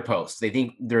deleting their posts. They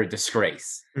think they're a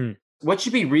disgrace. What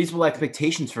should be reasonable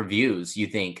expectations for views, you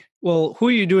think? Well, who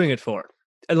are you doing it for?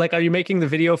 Like, are you making the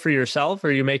video for yourself, or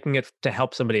are you making it to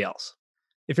help somebody else?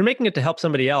 If you're making it to help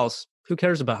somebody else, who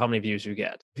cares about how many views you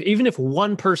get? Even if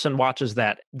one person watches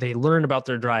that, they learn about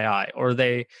their dry eye, or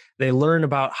they learn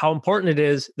about how important it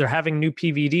is. They're having new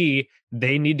PVD.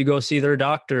 They need to go see their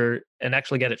doctor and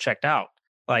actually get it checked out.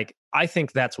 Like, I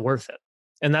think that's worth it.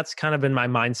 And that's kind of been my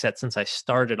mindset since I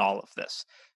started all of this.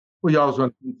 Well, you always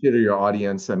want to consider your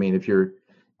audience. I mean, if you're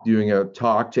doing a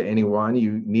talk to anyone,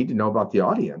 you need to know about the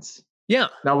audience. Yeah.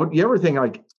 Now, would you ever think,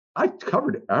 like, I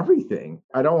covered everything?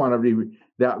 I don't want to be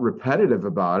that repetitive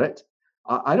about it.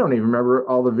 I don't even remember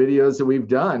all the videos that we've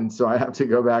done. So I have to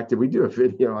go back. Did we do a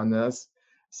video on this?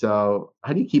 So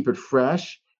how do you keep it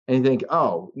fresh? And you think,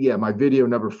 oh, yeah, my video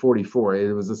number 44,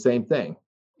 it was the same thing.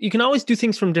 You can always do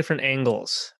things from different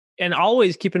angles, and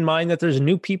always keep in mind that there's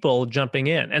new people jumping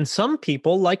in. And some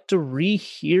people like to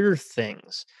rehear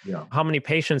things. Yeah. How How many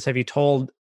patients have you told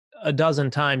a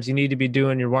dozen times you need to be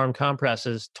doing your warm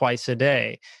compresses twice a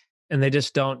day, and they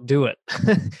just don't do it?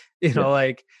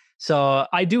 So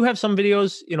I do have some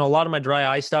videos, a lot of my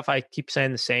dry eye stuff, I keep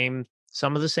saying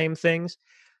some of the same things,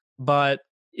 but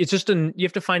it's just you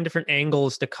have to find different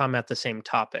angles to come at the same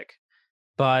topic.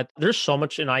 But there's so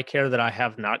much in eye care that I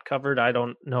have not covered. I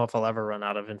don't know if I'll ever run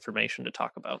out of information to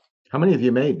talk about. many have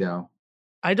you made now?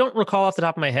 I don't recall off the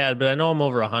top of my head, but I know I'm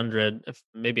over 100,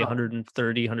 maybe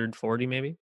 130, 140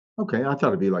 maybe. Okay, I thought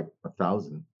it'd be like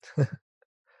 1,000.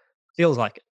 Feels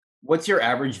like it. What's your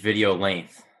average video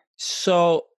length?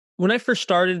 So when I first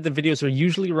started, the videos were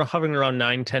usually hovering around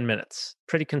 9-10 minutes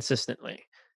pretty consistently.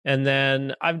 And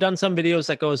then I've done some videos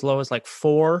that go as low as like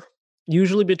 4,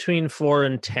 usually between 4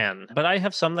 and 10. But I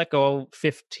have some that go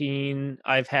 15.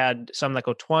 I've had some that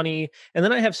go 20. And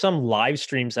then I have some live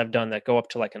streams I've done that go up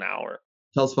to like an hour.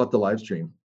 Tell us about the live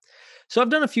stream. So I've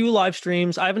done a few live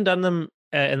streams. I haven't done them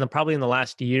probably in the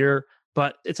last year,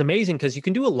 but it's amazing because you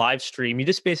can do a live stream. You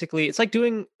just basically, it's like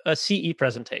doing a CE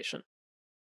presentation.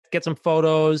 Get some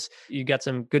photos, you get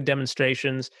some good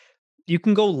demonstrations. You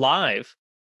can go live.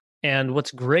 And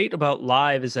what's great about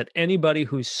live is that anybody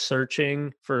who's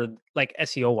searching for, like,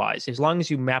 SEO wise, as long as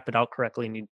you map it out correctly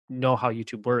and you know how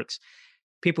YouTube works,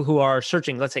 people who are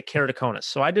searching, let's say keratoconus.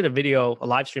 So I did a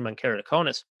live stream on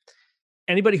keratoconus.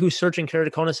 Anybody who's searching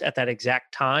keratoconus at that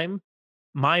exact time,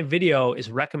 my video is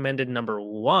recommended number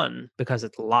one because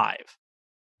it's live.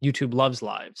 YouTube loves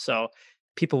live. So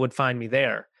people would find me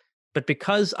there. But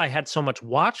because I had so much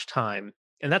watch time,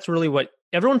 and that's really what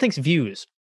everyone thinks views.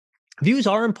 Views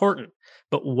are important,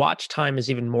 but watch time is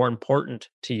even more important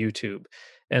to YouTube.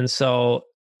 And so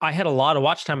I had a lot of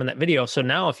watch time in that video. So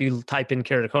now if you type in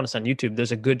keratoconus on YouTube,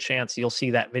 there's a good chance you'll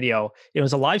see that video. It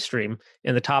was a live stream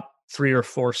in the top 3 or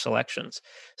 4 selections.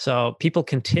 So people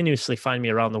continuously find me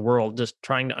around the world just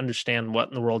trying to understand what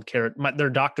in the world their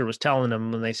doctor was telling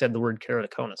them when they said the word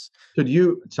keratoconus. Could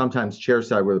you sometimes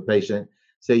chairside with a patient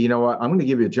say, you know what, I'm going to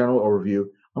give you a general overview.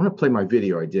 I'm going to play my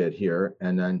video I did here,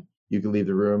 and then you can leave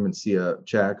the room and see a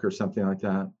check or something like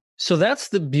that? So that's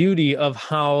the beauty of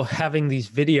how having these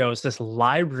videos, this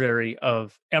library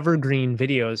of evergreen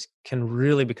videos, can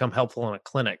really become helpful in a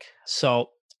clinic.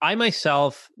 So I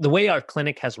myself, the way our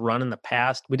clinic has run in the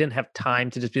past, we didn't have time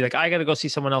to just be like, I got to go see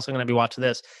someone else. I'm going to be watching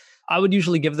this. I would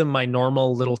usually give them my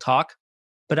normal little talk,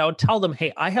 but I would tell them,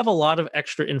 hey, I have a lot of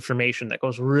extra information that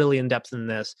goes really in depth in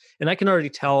this. And I can already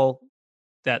tell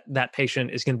that that patient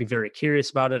is going to be very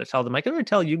curious about it. I tell them, I can already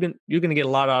tell you're going to get a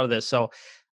lot out of this. So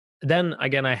then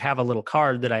again, I have a little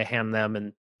card that I hand them,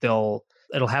 and it'll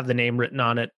have the name written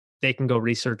on it. They can go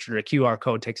research it, or a QR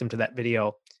code takes them to that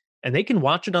video, and they can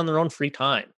watch it on their own free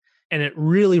time. And it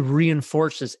really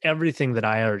reinforces everything that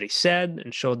I already said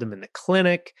and showed them in the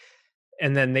clinic.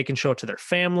 And then they can show it to their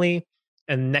family.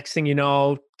 And next thing you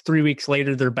know, 3 weeks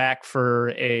later, they're back for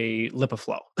a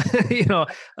LipiFlow.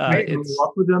 It's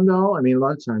up with them though. I mean, a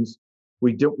lot of times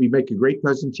we make a great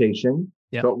presentation,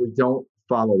 but we don't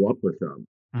follow up with them.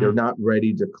 They're not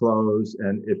ready to close.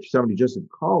 And if somebody just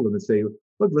called them and say,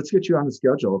 look, let's get you on the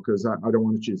schedule because I don't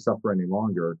want you to suffer any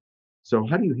longer. So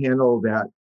how do you handle that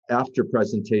after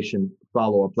presentation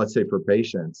follow-up, let's say for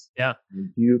patients? Yeah. Do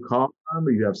you call them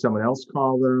or you have someone else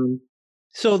call them?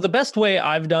 So the best way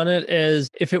I've done it is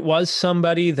if it was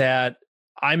somebody that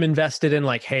I'm invested in,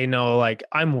 like, hey, no, like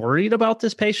I'm worried about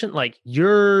this patient. Like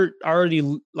you're already,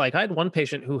 like I had one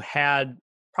patient who had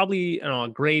probably, a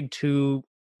grade 2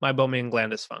 meibomian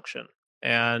gland dysfunction.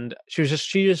 And she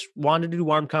just wanted to do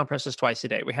warm compresses twice a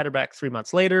day. We had her back 3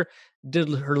 months later, did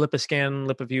her LipiScan,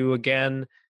 LipiView again.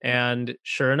 And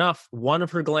sure enough, one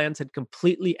of her glands had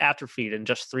completely atrophied in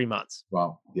just 3 months.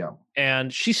 Wow. Yeah.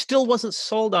 And she still wasn't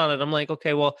sold on it. I'm like,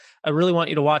 okay, well, I really want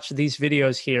you to watch these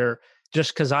videos here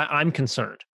just because I'm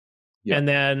concerned. Yeah. And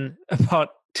then about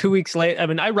 2 weeks later, I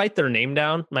mean, I write their name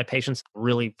down. My patients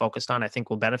really focused on, I think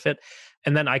will benefit.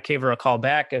 And then I gave her a call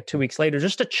back 2 weeks later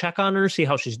just to check on her, see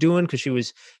how she's doing, because she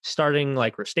was starting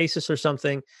like Restasis or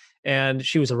something. And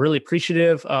she was really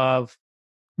appreciative of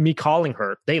me calling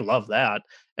her. They love that.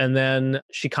 And then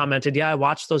she commented, yeah, I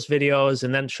watched those videos.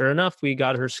 And then sure enough, we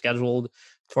got her scheduled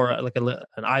for like an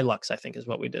iLux, I think is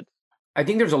what we did. I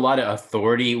think there's a lot of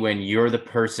authority when you're the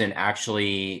person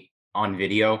actually on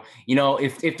video.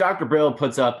 If Dr. Brill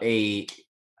puts up a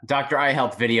Dr. Eye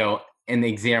Health video in the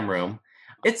exam room,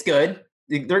 it's good.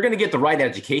 They're going to get the right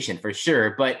education for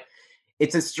sure, but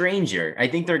it's a stranger. I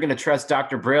think they're going to trust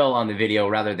Dr. Brill on the video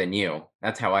rather than you.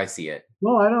 That's how I see it.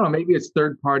 Well, I don't know. Maybe it's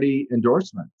third-party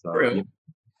endorsement. True.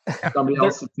 Somebody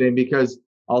else is saying, because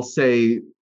I'll say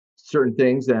certain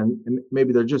things and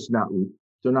maybe they're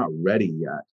not ready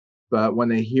yet. But when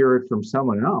they hear it from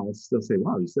someone else, they'll say,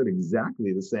 wow, you said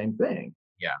exactly the same thing.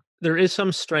 Yeah. There is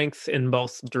some strength in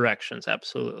both directions.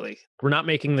 Absolutely. We're not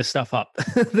making this stuff up.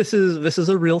 This is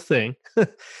a real thing.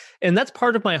 And that's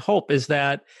part of my hope, is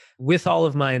that with all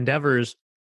of my endeavors,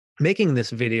 making this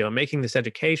video, making this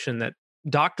education, that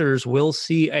doctors will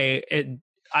see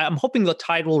I'm hoping the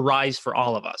tide will rise for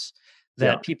all of us,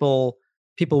 that people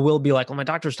will be like, oh, my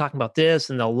doctor's talking about this,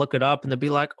 and they'll look it up and they'll be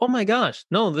like, oh my gosh,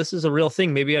 no, this is a real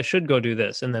thing. Maybe I should go do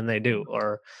this. And then they do.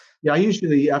 I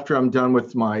usually, after I'm done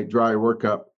with my dry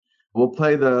workup, we'll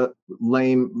play the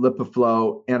lame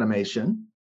LipiFlow animation,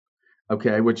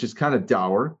 okay, which is kind of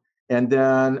dour. And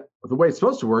then the way it's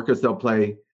supposed to work is they'll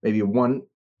play maybe one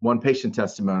patient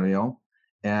testimonial.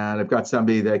 And I've got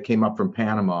somebody that came up from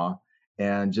Panama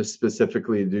and just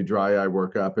specifically to do dry eye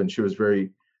workup. And she was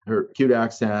her cute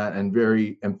accent and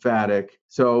very emphatic.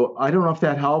 So I don't know if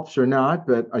that helps or not,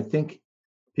 but I think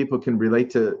people can relate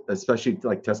to, especially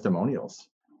like testimonials.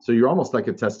 So you're almost like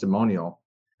a testimonial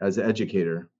as an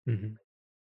educator. Mm-hmm.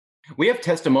 We have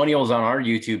testimonials on our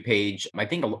YouTube page. I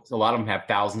think a lot of them have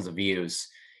thousands of views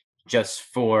just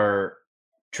for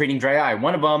treating dry eye.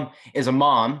 One of them is a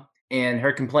mom, and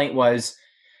her complaint was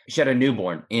she had a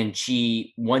newborn and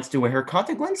she wants to wear her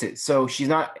contact lenses. So she's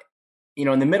not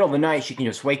in the middle of the night, she can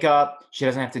just wake up. She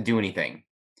doesn't have to do anything.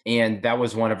 And that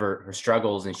was one of her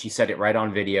struggles. And she said it right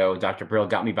on video. Dr. Brill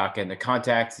got me back into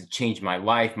contact. It changed my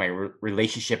life, my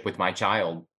relationship with my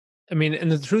child. I mean,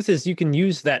 and the truth is you can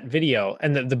use that video.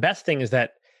 And the best thing is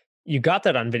that you got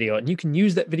that on video and you can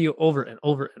use that video over and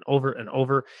over and over and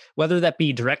over, whether that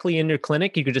be directly in your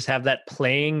clinic. You could just have that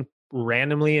playing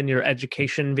randomly in your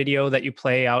education video that you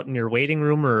play out in your waiting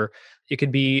room, or it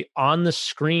could be on the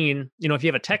screen. If you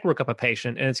have a tech workup a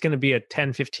patient and it's going to be a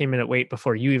 10, 15-minute wait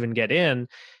before you even get in,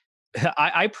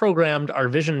 I programmed our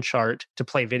vision chart to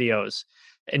play videos,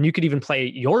 and you could even play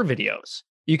your videos.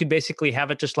 You could basically have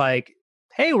it just like,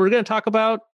 hey, we're going to talk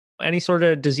about any sort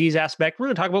of disease aspect. We're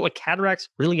going to talk about what cataracts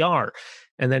really are,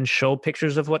 and then show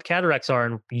pictures of what cataracts are.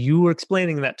 And you were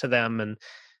explaining that to them. And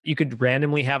you could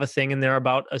randomly have a thing in there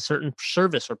about a certain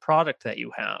service or product that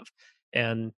you have.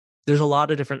 And there's a lot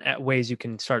of different ways you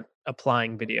can start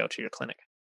applying video to your clinic.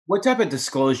 What type of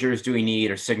disclosures do we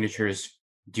need or signatures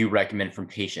do you recommend from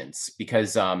patients?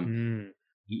 Because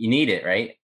you need it,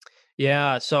 right?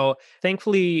 Yeah. So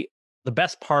thankfully, the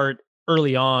best part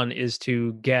early on is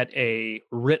to get a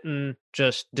written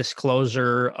just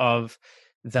disclosure of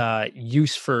the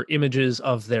use for images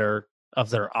of their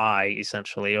eye,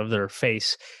 essentially, of their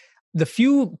face. The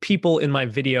few people in my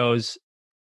videos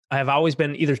have always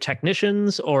been either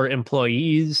technicians or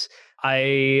employees.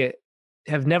 I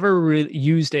have never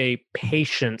used a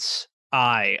patient's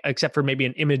eye, except for maybe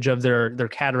an image of their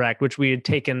cataract, which we had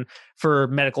taken for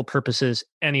medical purposes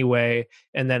anyway,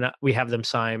 and then we have them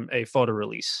sign a photo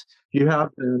release. You have,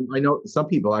 I know some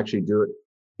people actually do it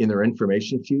in their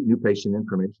information sheet, new patient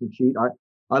information sheet.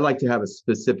 I like to have a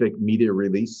specific media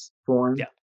release form. Yeah.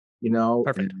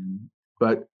 Perfect.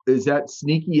 But is that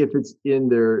sneaky if it's in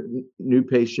their new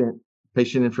patient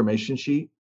information sheet?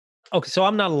 Okay, so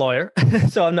I'm not a lawyer,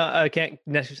 so I can't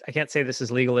say this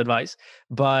is legal advice,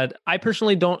 but I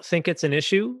personally don't think it's an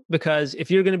issue, because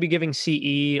if you're going to be giving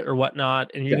CE or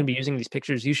whatnot, and you're going to be using these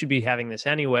pictures, you should be having this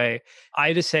anyway.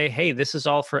 I just say, hey, this is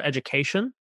all for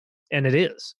education, and it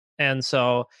is. And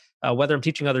so whether I'm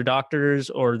teaching other doctors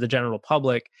or the general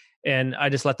public, and I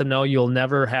just let them know you'll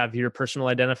never have your personal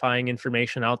identifying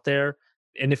information out there.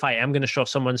 And if I am going to show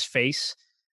someone's face,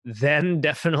 then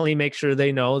definitely make sure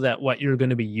they know that what you're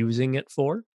going to be using it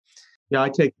for. Yeah, I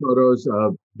take photos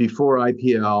of before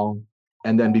IPL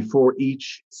and then before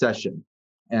each session,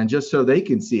 and just so they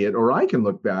can see it, or I can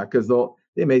look back, because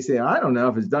they may say, I don't know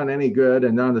if it's done any good.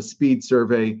 And on the speed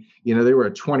survey, they were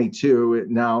at 22.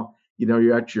 Now,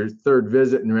 you're at your third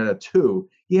visit and you're at a 2.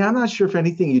 Yeah, I'm not sure if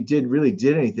anything you did really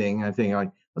did anything. I think,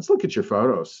 like, let's look at your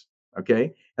photos,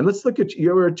 okay? And let's look at,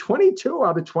 you were 22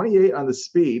 out of 28 on the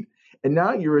speed, and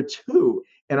now you're a 2.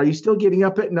 And are you still getting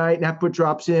up at night and have to put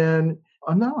drops in?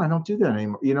 Oh, no, I don't do that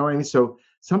anymore. You know what I mean? So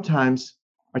sometimes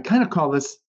I kind of call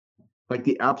this like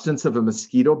the absence of a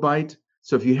mosquito bite.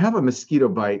 So if you have a mosquito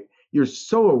bite, you're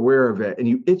so aware of it and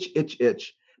you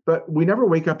itch, but we never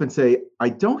wake up and say, I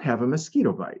don't have a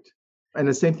mosquito bite. And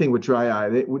the same thing with dry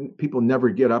eye. People never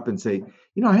get up and say,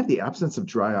 I have the absence of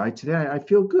dry eye today. I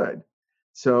feel good.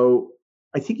 So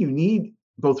I think you need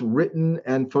both written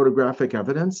and photographic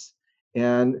evidence.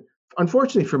 And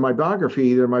unfortunately for my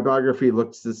biography, my biography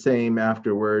looks the same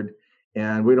afterward,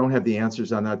 and we don't have the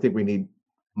answers on that. I think we need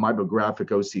myographic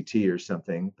OCT or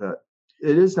something. But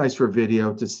it is nice for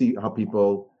video to see how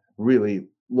people really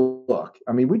look.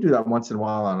 I mean, we do that once in a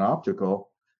while on optical,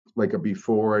 like a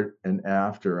before and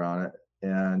after on it.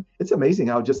 And it's amazing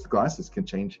how just the glasses can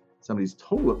change somebody's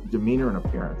total demeanor and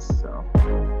appearance. So,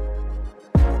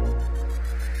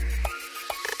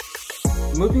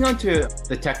 moving on to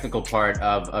the technical part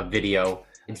of video,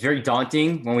 it's very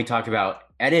daunting when we talk about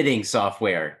editing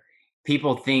software.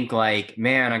 People think like,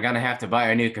 man, I'm going to have to buy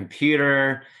a new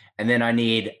computer, and then I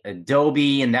need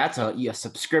Adobe, and that's a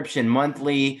subscription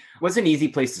monthly. What's an easy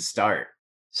place to start?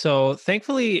 So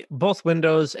thankfully, both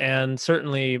Windows and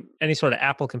certainly any sort of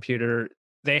Apple computer,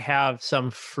 they have some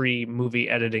free movie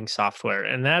editing software.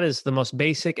 And that is the most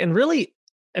basic. And really,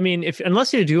 I mean,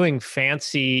 unless you're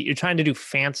trying to do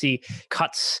fancy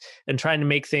cuts and trying to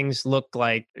make things look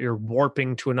like you're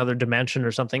warping to another dimension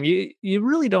or something, you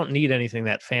really don't need anything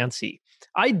that fancy.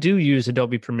 I do use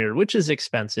Adobe Premiere, which is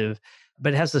expensive,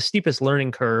 but it has the steepest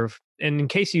learning curve. And in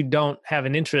case you don't have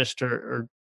an interest or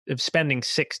of spending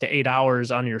 6 to 8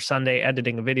 hours on your Sunday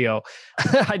editing a video,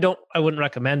 I wouldn't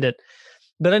recommend it.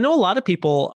 But I know a lot of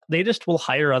people, they just will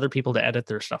hire other people to edit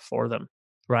their stuff for them,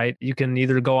 right? You can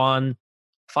either go on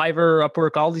Fiverr,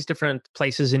 Upwork, all these different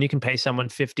places, and you can pay someone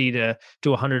 $50 to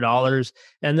 $100,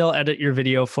 and they'll edit your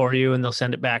video for you and they'll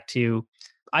send it back to you.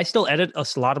 I still edit a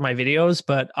lot of my videos,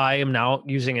 but I am now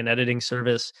using an editing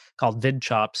service called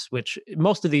VidChops, which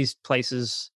most of these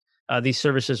places, these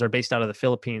services are based out of the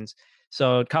Philippines.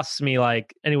 So it costs me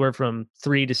like anywhere from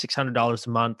 $300 to $600 a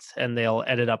month, and they'll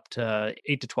edit up to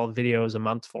 8 to 12 videos a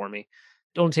month for me.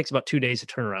 It only takes about 2 days to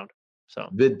turn around. So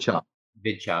VidChop.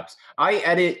 VidChops. I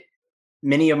edit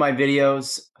many of my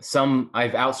videos. Some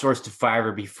I've outsourced to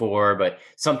Fiverr before, but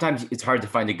sometimes it's hard to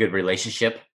find a good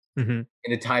relationship. Mhm.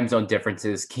 And the time zone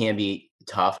differences can be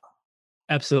tough.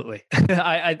 Absolutely.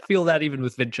 I feel that even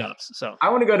with VidChops. So I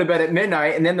want to go to bed at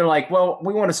midnight, and then they're like, well,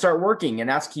 we want to start working and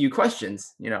ask you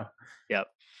questions, yeah.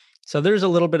 So there's a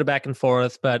little bit of back and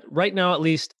forth, but right now, at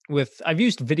least I've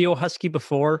used Video Husky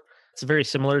before. It's very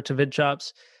similar to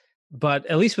VidChops, but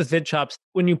at least with VidChops,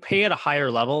 when you pay at a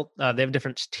higher level, they have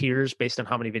different tiers based on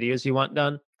how many videos you want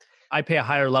done. I pay a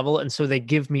higher level, and so they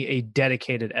give me a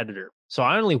dedicated editor. So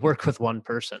I only work with one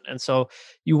person. And so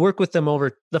you work with them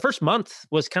over the first month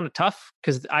was kind of tough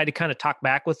because I had to kind of talk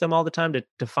back with them all the time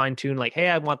to fine tune, like, hey,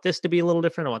 I want this to be a little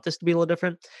different. I want this to be a little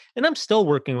different. And I'm still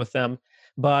working with them,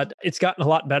 but it's gotten a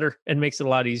lot better and makes it a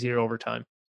lot easier over time.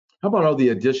 How about all the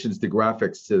additions to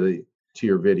graphics to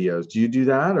your videos? Do you do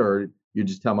that, or you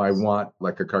just tell them I want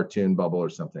like a cartoon bubble or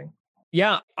something?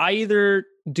 Yeah, I either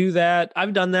do that.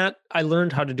 I've done that. I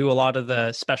learned how to do a lot of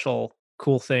the special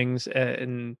cool things,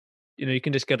 and you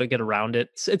can just get around it.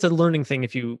 It's a learning thing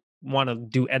if you want to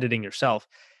do editing yourself.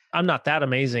 I'm not that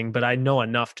amazing, but I know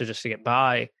enough to just to get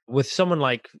by. With someone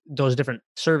like those different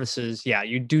services, yeah,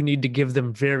 you do need to give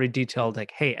them very detailed,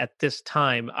 like, hey, at this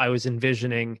time I was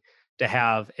envisioning to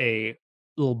have a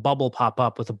little bubble pop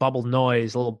up with a bubble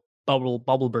noise, a little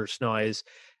bubble burst noise,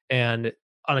 and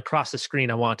on across the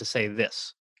screen I want to say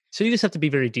this. So you just have to be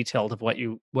very detailed of what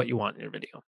you want in your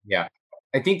video. Yeah.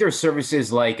 I think there's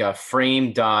services like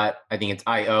Frame. I think it's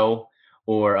IO,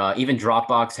 or even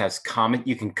Dropbox has comment.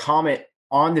 You can comment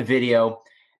on the video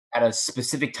at a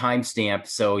specific timestamp,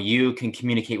 so you can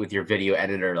communicate with your video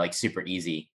editor like super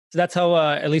easy. So that's how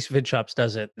at least VidChops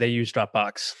does it. They use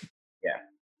Dropbox. Yeah.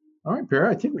 All right, Perry,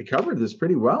 I think we covered this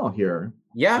pretty well here.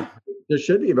 Yeah. There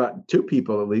should be about 2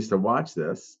 people at least to watch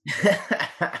this.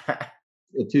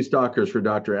 2 stalkers for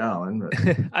Dr. Allen.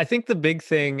 I think the big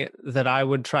thing that I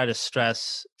would try to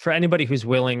stress for anybody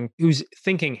who's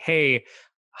thinking, hey,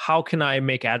 how can I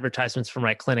make advertisements for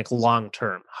my clinic long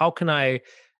term? How can I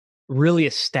really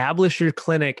establish your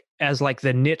clinic as like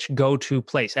the niche go-to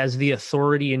place, as the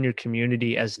authority in your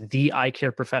community, as the eye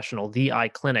care professional, the eye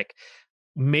clinic?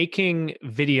 Making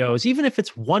videos, even if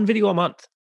it's one video a month.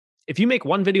 If you make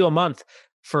one video a month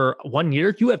for 1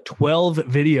 year, you have 12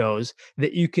 videos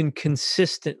that you can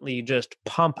consistently just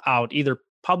pump out, either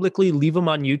publicly leave them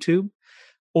on YouTube,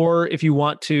 or if you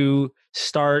want to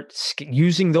start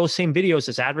using those same videos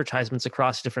as advertisements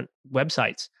across different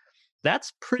websites.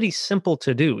 That's pretty simple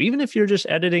to do. Even if you're just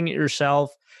editing it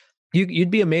yourself,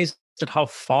 you'd be amazed at how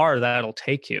far that'll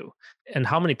take you and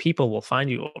how many people will find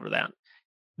you over that.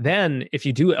 Then if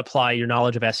you do apply your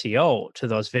knowledge of SEO to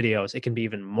those videos, it can be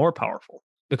even more powerful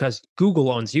because Google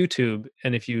owns YouTube.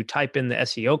 And if you type in the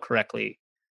SEO correctly,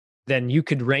 then you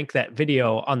could rank that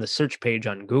video on the search page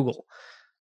on Google.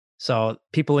 So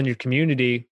people in your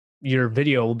community, your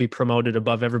video will be promoted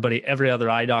above every other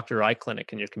eye doctor or eye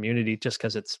clinic in your community just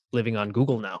because it's living on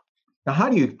Google now. Now, how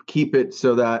do you keep it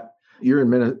so that you're in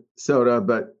Minnesota,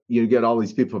 but you get all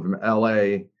these people from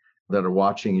LA that are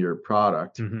watching your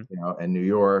product, and New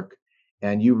York,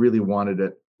 and you really wanted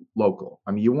it local?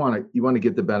 I mean, you want to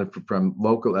get the benefit from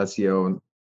local SEO,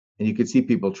 and you could see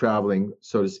people traveling,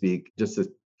 so to speak, just to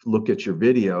look at your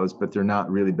videos, but they're not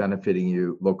really benefiting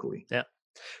you locally. Yeah.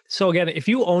 So again,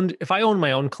 if I owned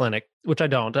my own clinic, which I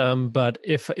don't, but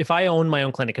if I owned my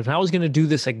own clinic, if I was going to do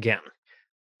this again,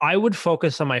 I would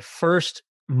focus on my first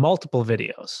multiple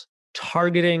videos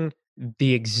targeting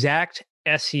the exact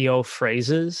SEO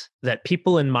phrases that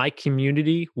people in my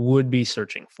community would be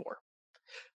searching for.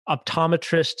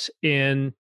 Optometrist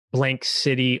in blank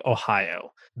city,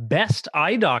 Ohio. Best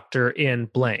eye doctor in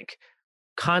blank.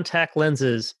 Contact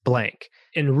lenses blank.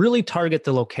 And really target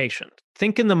the location.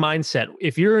 Think in the mindset,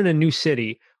 if you're in a new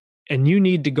city and you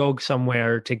need to go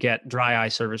somewhere to get dry eye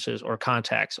services or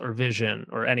contacts or vision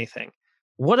or anything,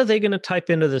 what are they going to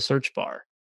type into the search bar?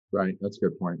 Right. That's a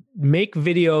good point. Make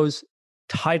videos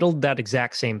titled that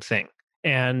exact same thing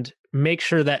and make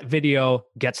sure that video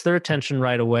gets their attention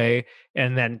right away.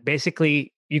 And then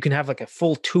basically you can have like a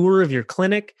full tour of your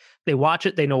clinic. They watch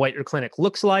it, they know what your clinic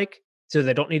looks like. So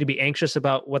they don't need to be anxious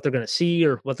about what they're going to see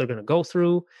or what they're going to go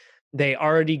through. They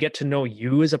already get to know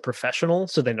you as a professional,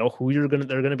 so they know who they're going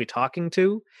to be talking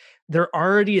to. They're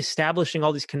already establishing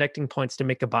all these connecting points to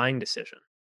make a buying decision.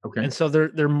 Okay. And so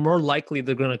they're more likely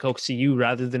they're going to go see you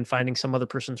rather than finding some other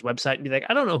person's website and be like,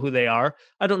 I don't know who they are.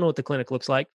 I don't know what the clinic looks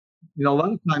like. A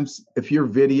lot of times, if you're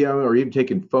video or even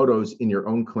taking photos in your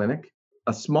own clinic,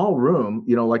 a small room,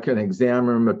 like an exam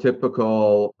room, a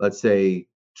typical, let's say,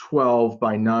 12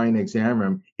 by 9 exam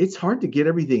room, it's hard to get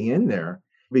everything in there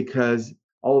because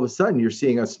all of a sudden you're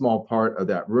seeing a small part of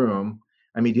that room.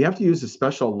 I mean, do you have to use a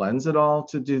special lens at all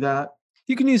to do that?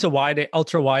 You can use a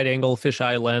ultra wide angle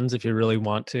fisheye lens if you really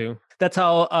want to. That's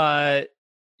how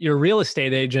your real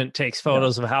estate agent takes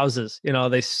photos of houses. They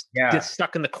get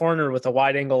stuck in the corner with a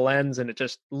wide angle lens and it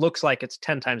just looks like it's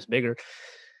 10 times bigger.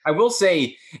 I will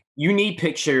say you need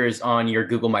pictures on your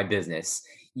Google My Business.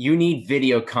 You need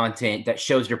video content that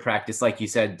shows your practice. Like you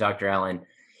said, Dr. Allen,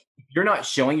 if you're not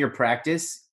showing your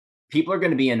practice, people are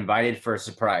going to be invited for a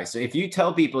surprise. So if you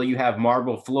tell people you have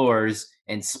marble floors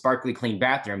and sparkly clean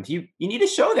bathrooms, you need to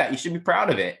show that. You should be proud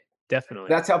of it. Definitely.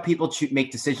 That's how people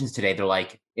make decisions today. They're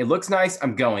like, it looks nice,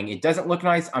 I'm going. It doesn't look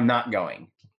nice, I'm not going.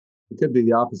 It could be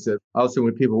the opposite. Also,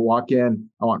 when people walk in,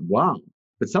 I want, wow.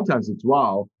 But sometimes it's,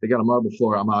 wow, they got a marble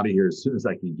floor. I'm out of here as soon as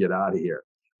I can get out of here.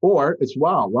 Or it's,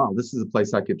 wow, this is a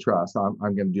place I could trust. I'm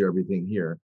going to do everything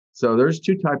here. So there's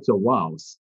two types of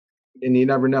wows. And you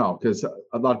never know, because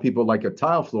a lot of people like a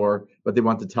tile floor, but they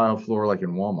want the tile floor like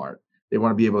in Walmart. They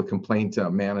want to be able to complain to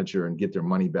a manager and get their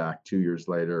money back 2 years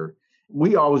later.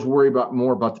 We always worry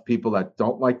more about the people that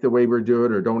don't like the way we do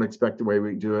it or don't expect the way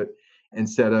we do it,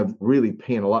 instead of really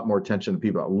paying a lot more attention to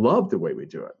people that love the way we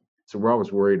do it. So we're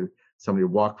always worried somebody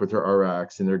walk with their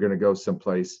RX and they're going to go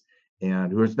someplace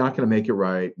and who's not going to make it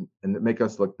right and make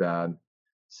us look bad.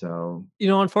 So,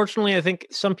 unfortunately, I think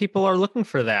some people are looking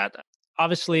for that.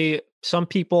 Obviously, some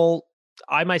people,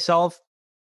 I myself,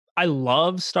 I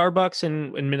love Starbucks.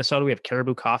 In Minnesota, we have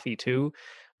Caribou Coffee too,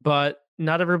 but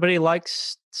not everybody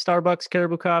likes Starbucks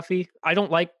Caribou Coffee. I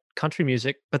don't like country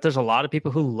music, but there's a lot of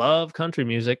people who love country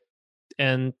music,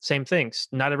 and same things.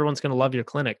 Not everyone's going to love your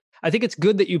clinic. I think it's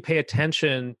good that you pay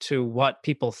attention to what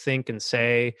people think and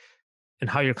say and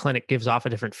how your clinic gives off a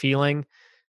different feeling.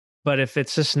 But if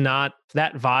it's just not,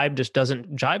 that vibe just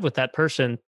doesn't jive with that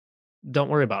person, don't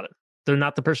worry about it. They're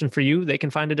not the person for you. They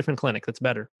can find a different clinic that's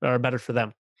better or better for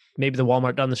them. Maybe the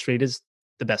Walmart down the street is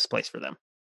the best place for them.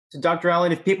 So Dr.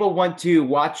 Allen, if people want to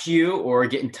watch you or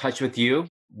get in touch with you,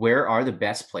 where are the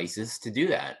best places to do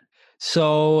that?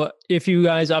 So if you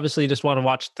guys obviously just want to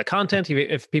watch the content,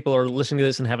 if people are listening to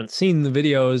this and haven't seen the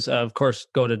videos, of course,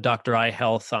 go to Dr. Eye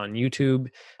Health on YouTube.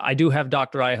 I do have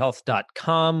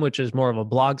dreyehealth.com, which is more of a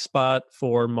blog spot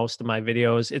for most of my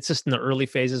videos. It's just in the early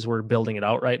phases. We're building it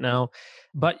out right now.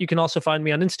 But you can also find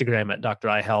me on Instagram at Dr.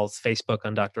 Eye Health, Facebook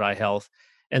on Dr. Eye Health.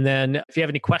 And then if you have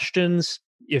any questions,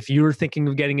 if you're thinking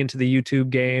of getting into the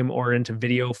YouTube game or into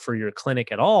video for your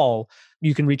clinic at all,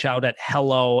 you can reach out at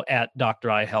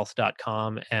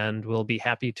hello@dreyehealth.com and we'll be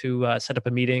happy to set up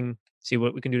a meeting, see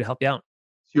what we can do to help you out.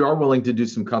 So you are willing to do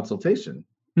some consultation.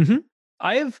 Mm-hmm.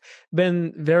 I have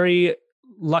been very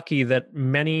lucky that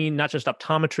many, not just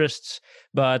optometrists,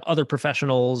 but other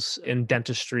professionals in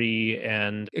dentistry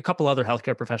and a couple other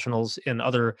healthcare professionals in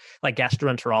other, like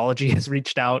gastroenterology, has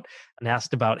reached out and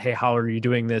asked about, hey, how are you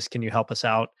doing this? Can you help us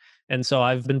out? And so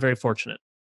I've been very fortunate.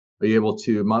 Are you able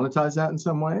to monetize that in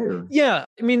some way? Or? Yeah.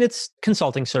 I mean, it's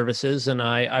consulting services and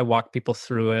I walk people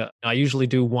through it. I usually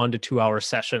do 1 to 2 hour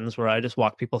sessions where I just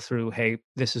walk people through, hey,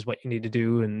 this is what you need to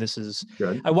do. And this is,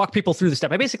 good. I walk people through the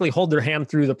step. I basically hold their hand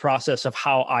through the process of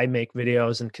how I make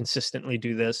videos and consistently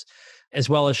do this, as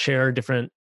well as share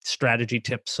different strategy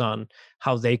tips on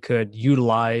how they could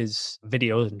utilize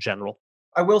videos in general.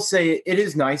 I will say it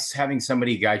is nice having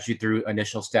somebody guide you through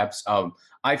initial steps.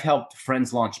 I've helped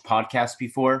friends launch podcasts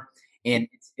before, and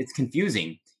it's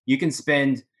confusing. You can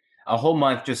spend a whole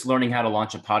month just learning how to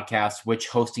launch a podcast, which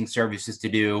hosting services to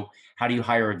do, how do you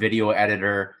hire a video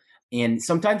editor, and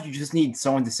sometimes you just need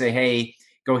someone to say, hey,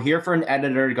 go here for an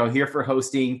editor, go here for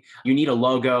hosting. You need a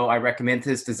logo. I recommend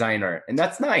this designer, and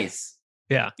that's nice.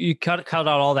 Yeah, you cut out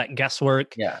all that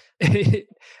guesswork. Yeah,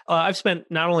 I've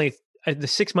spent not only the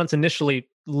 6 months initially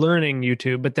learning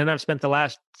YouTube, but then I've spent the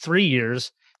last 3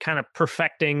 years kind of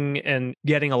perfecting and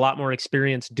getting a lot more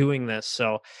experience doing this.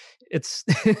 So it's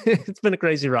it's been a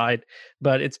crazy ride,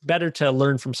 but it's better to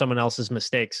learn from someone else's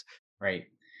mistakes. Right.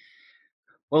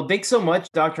 Well, thanks so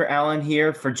much, Dr. Allen,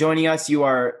 here for joining us. You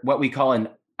are what we call an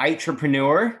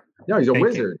entrepreneur. No, he's a Thank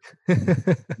wizard. He's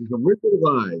a wizard of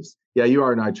lives. Yeah, you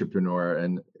are an entrepreneur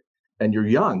and you're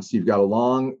young. So you've got a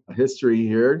long history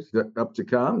here up to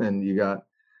come, and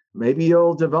maybe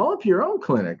you'll develop your own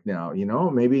clinic now,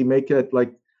 maybe make it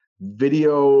like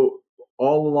video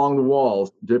all along the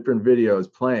walls, different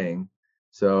videos playing.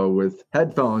 So with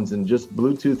headphones and just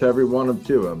Bluetooth every one of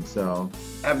two of them. So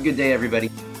Have a good day, everybody.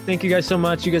 Thank you guys so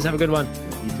much. You guys have a good one.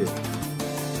 you too.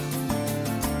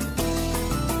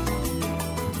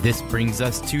 This brings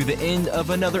us to the end of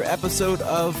another episode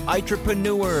of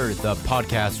Entrepreneur, the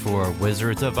podcast for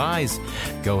Wizards of Eyes.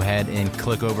 Go ahead and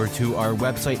click over to our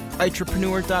website,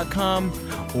 entrepreneur.com,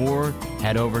 or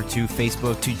head over to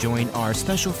Facebook to join our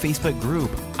special Facebook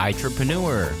group,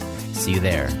 Entrepreneur. See you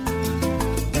there.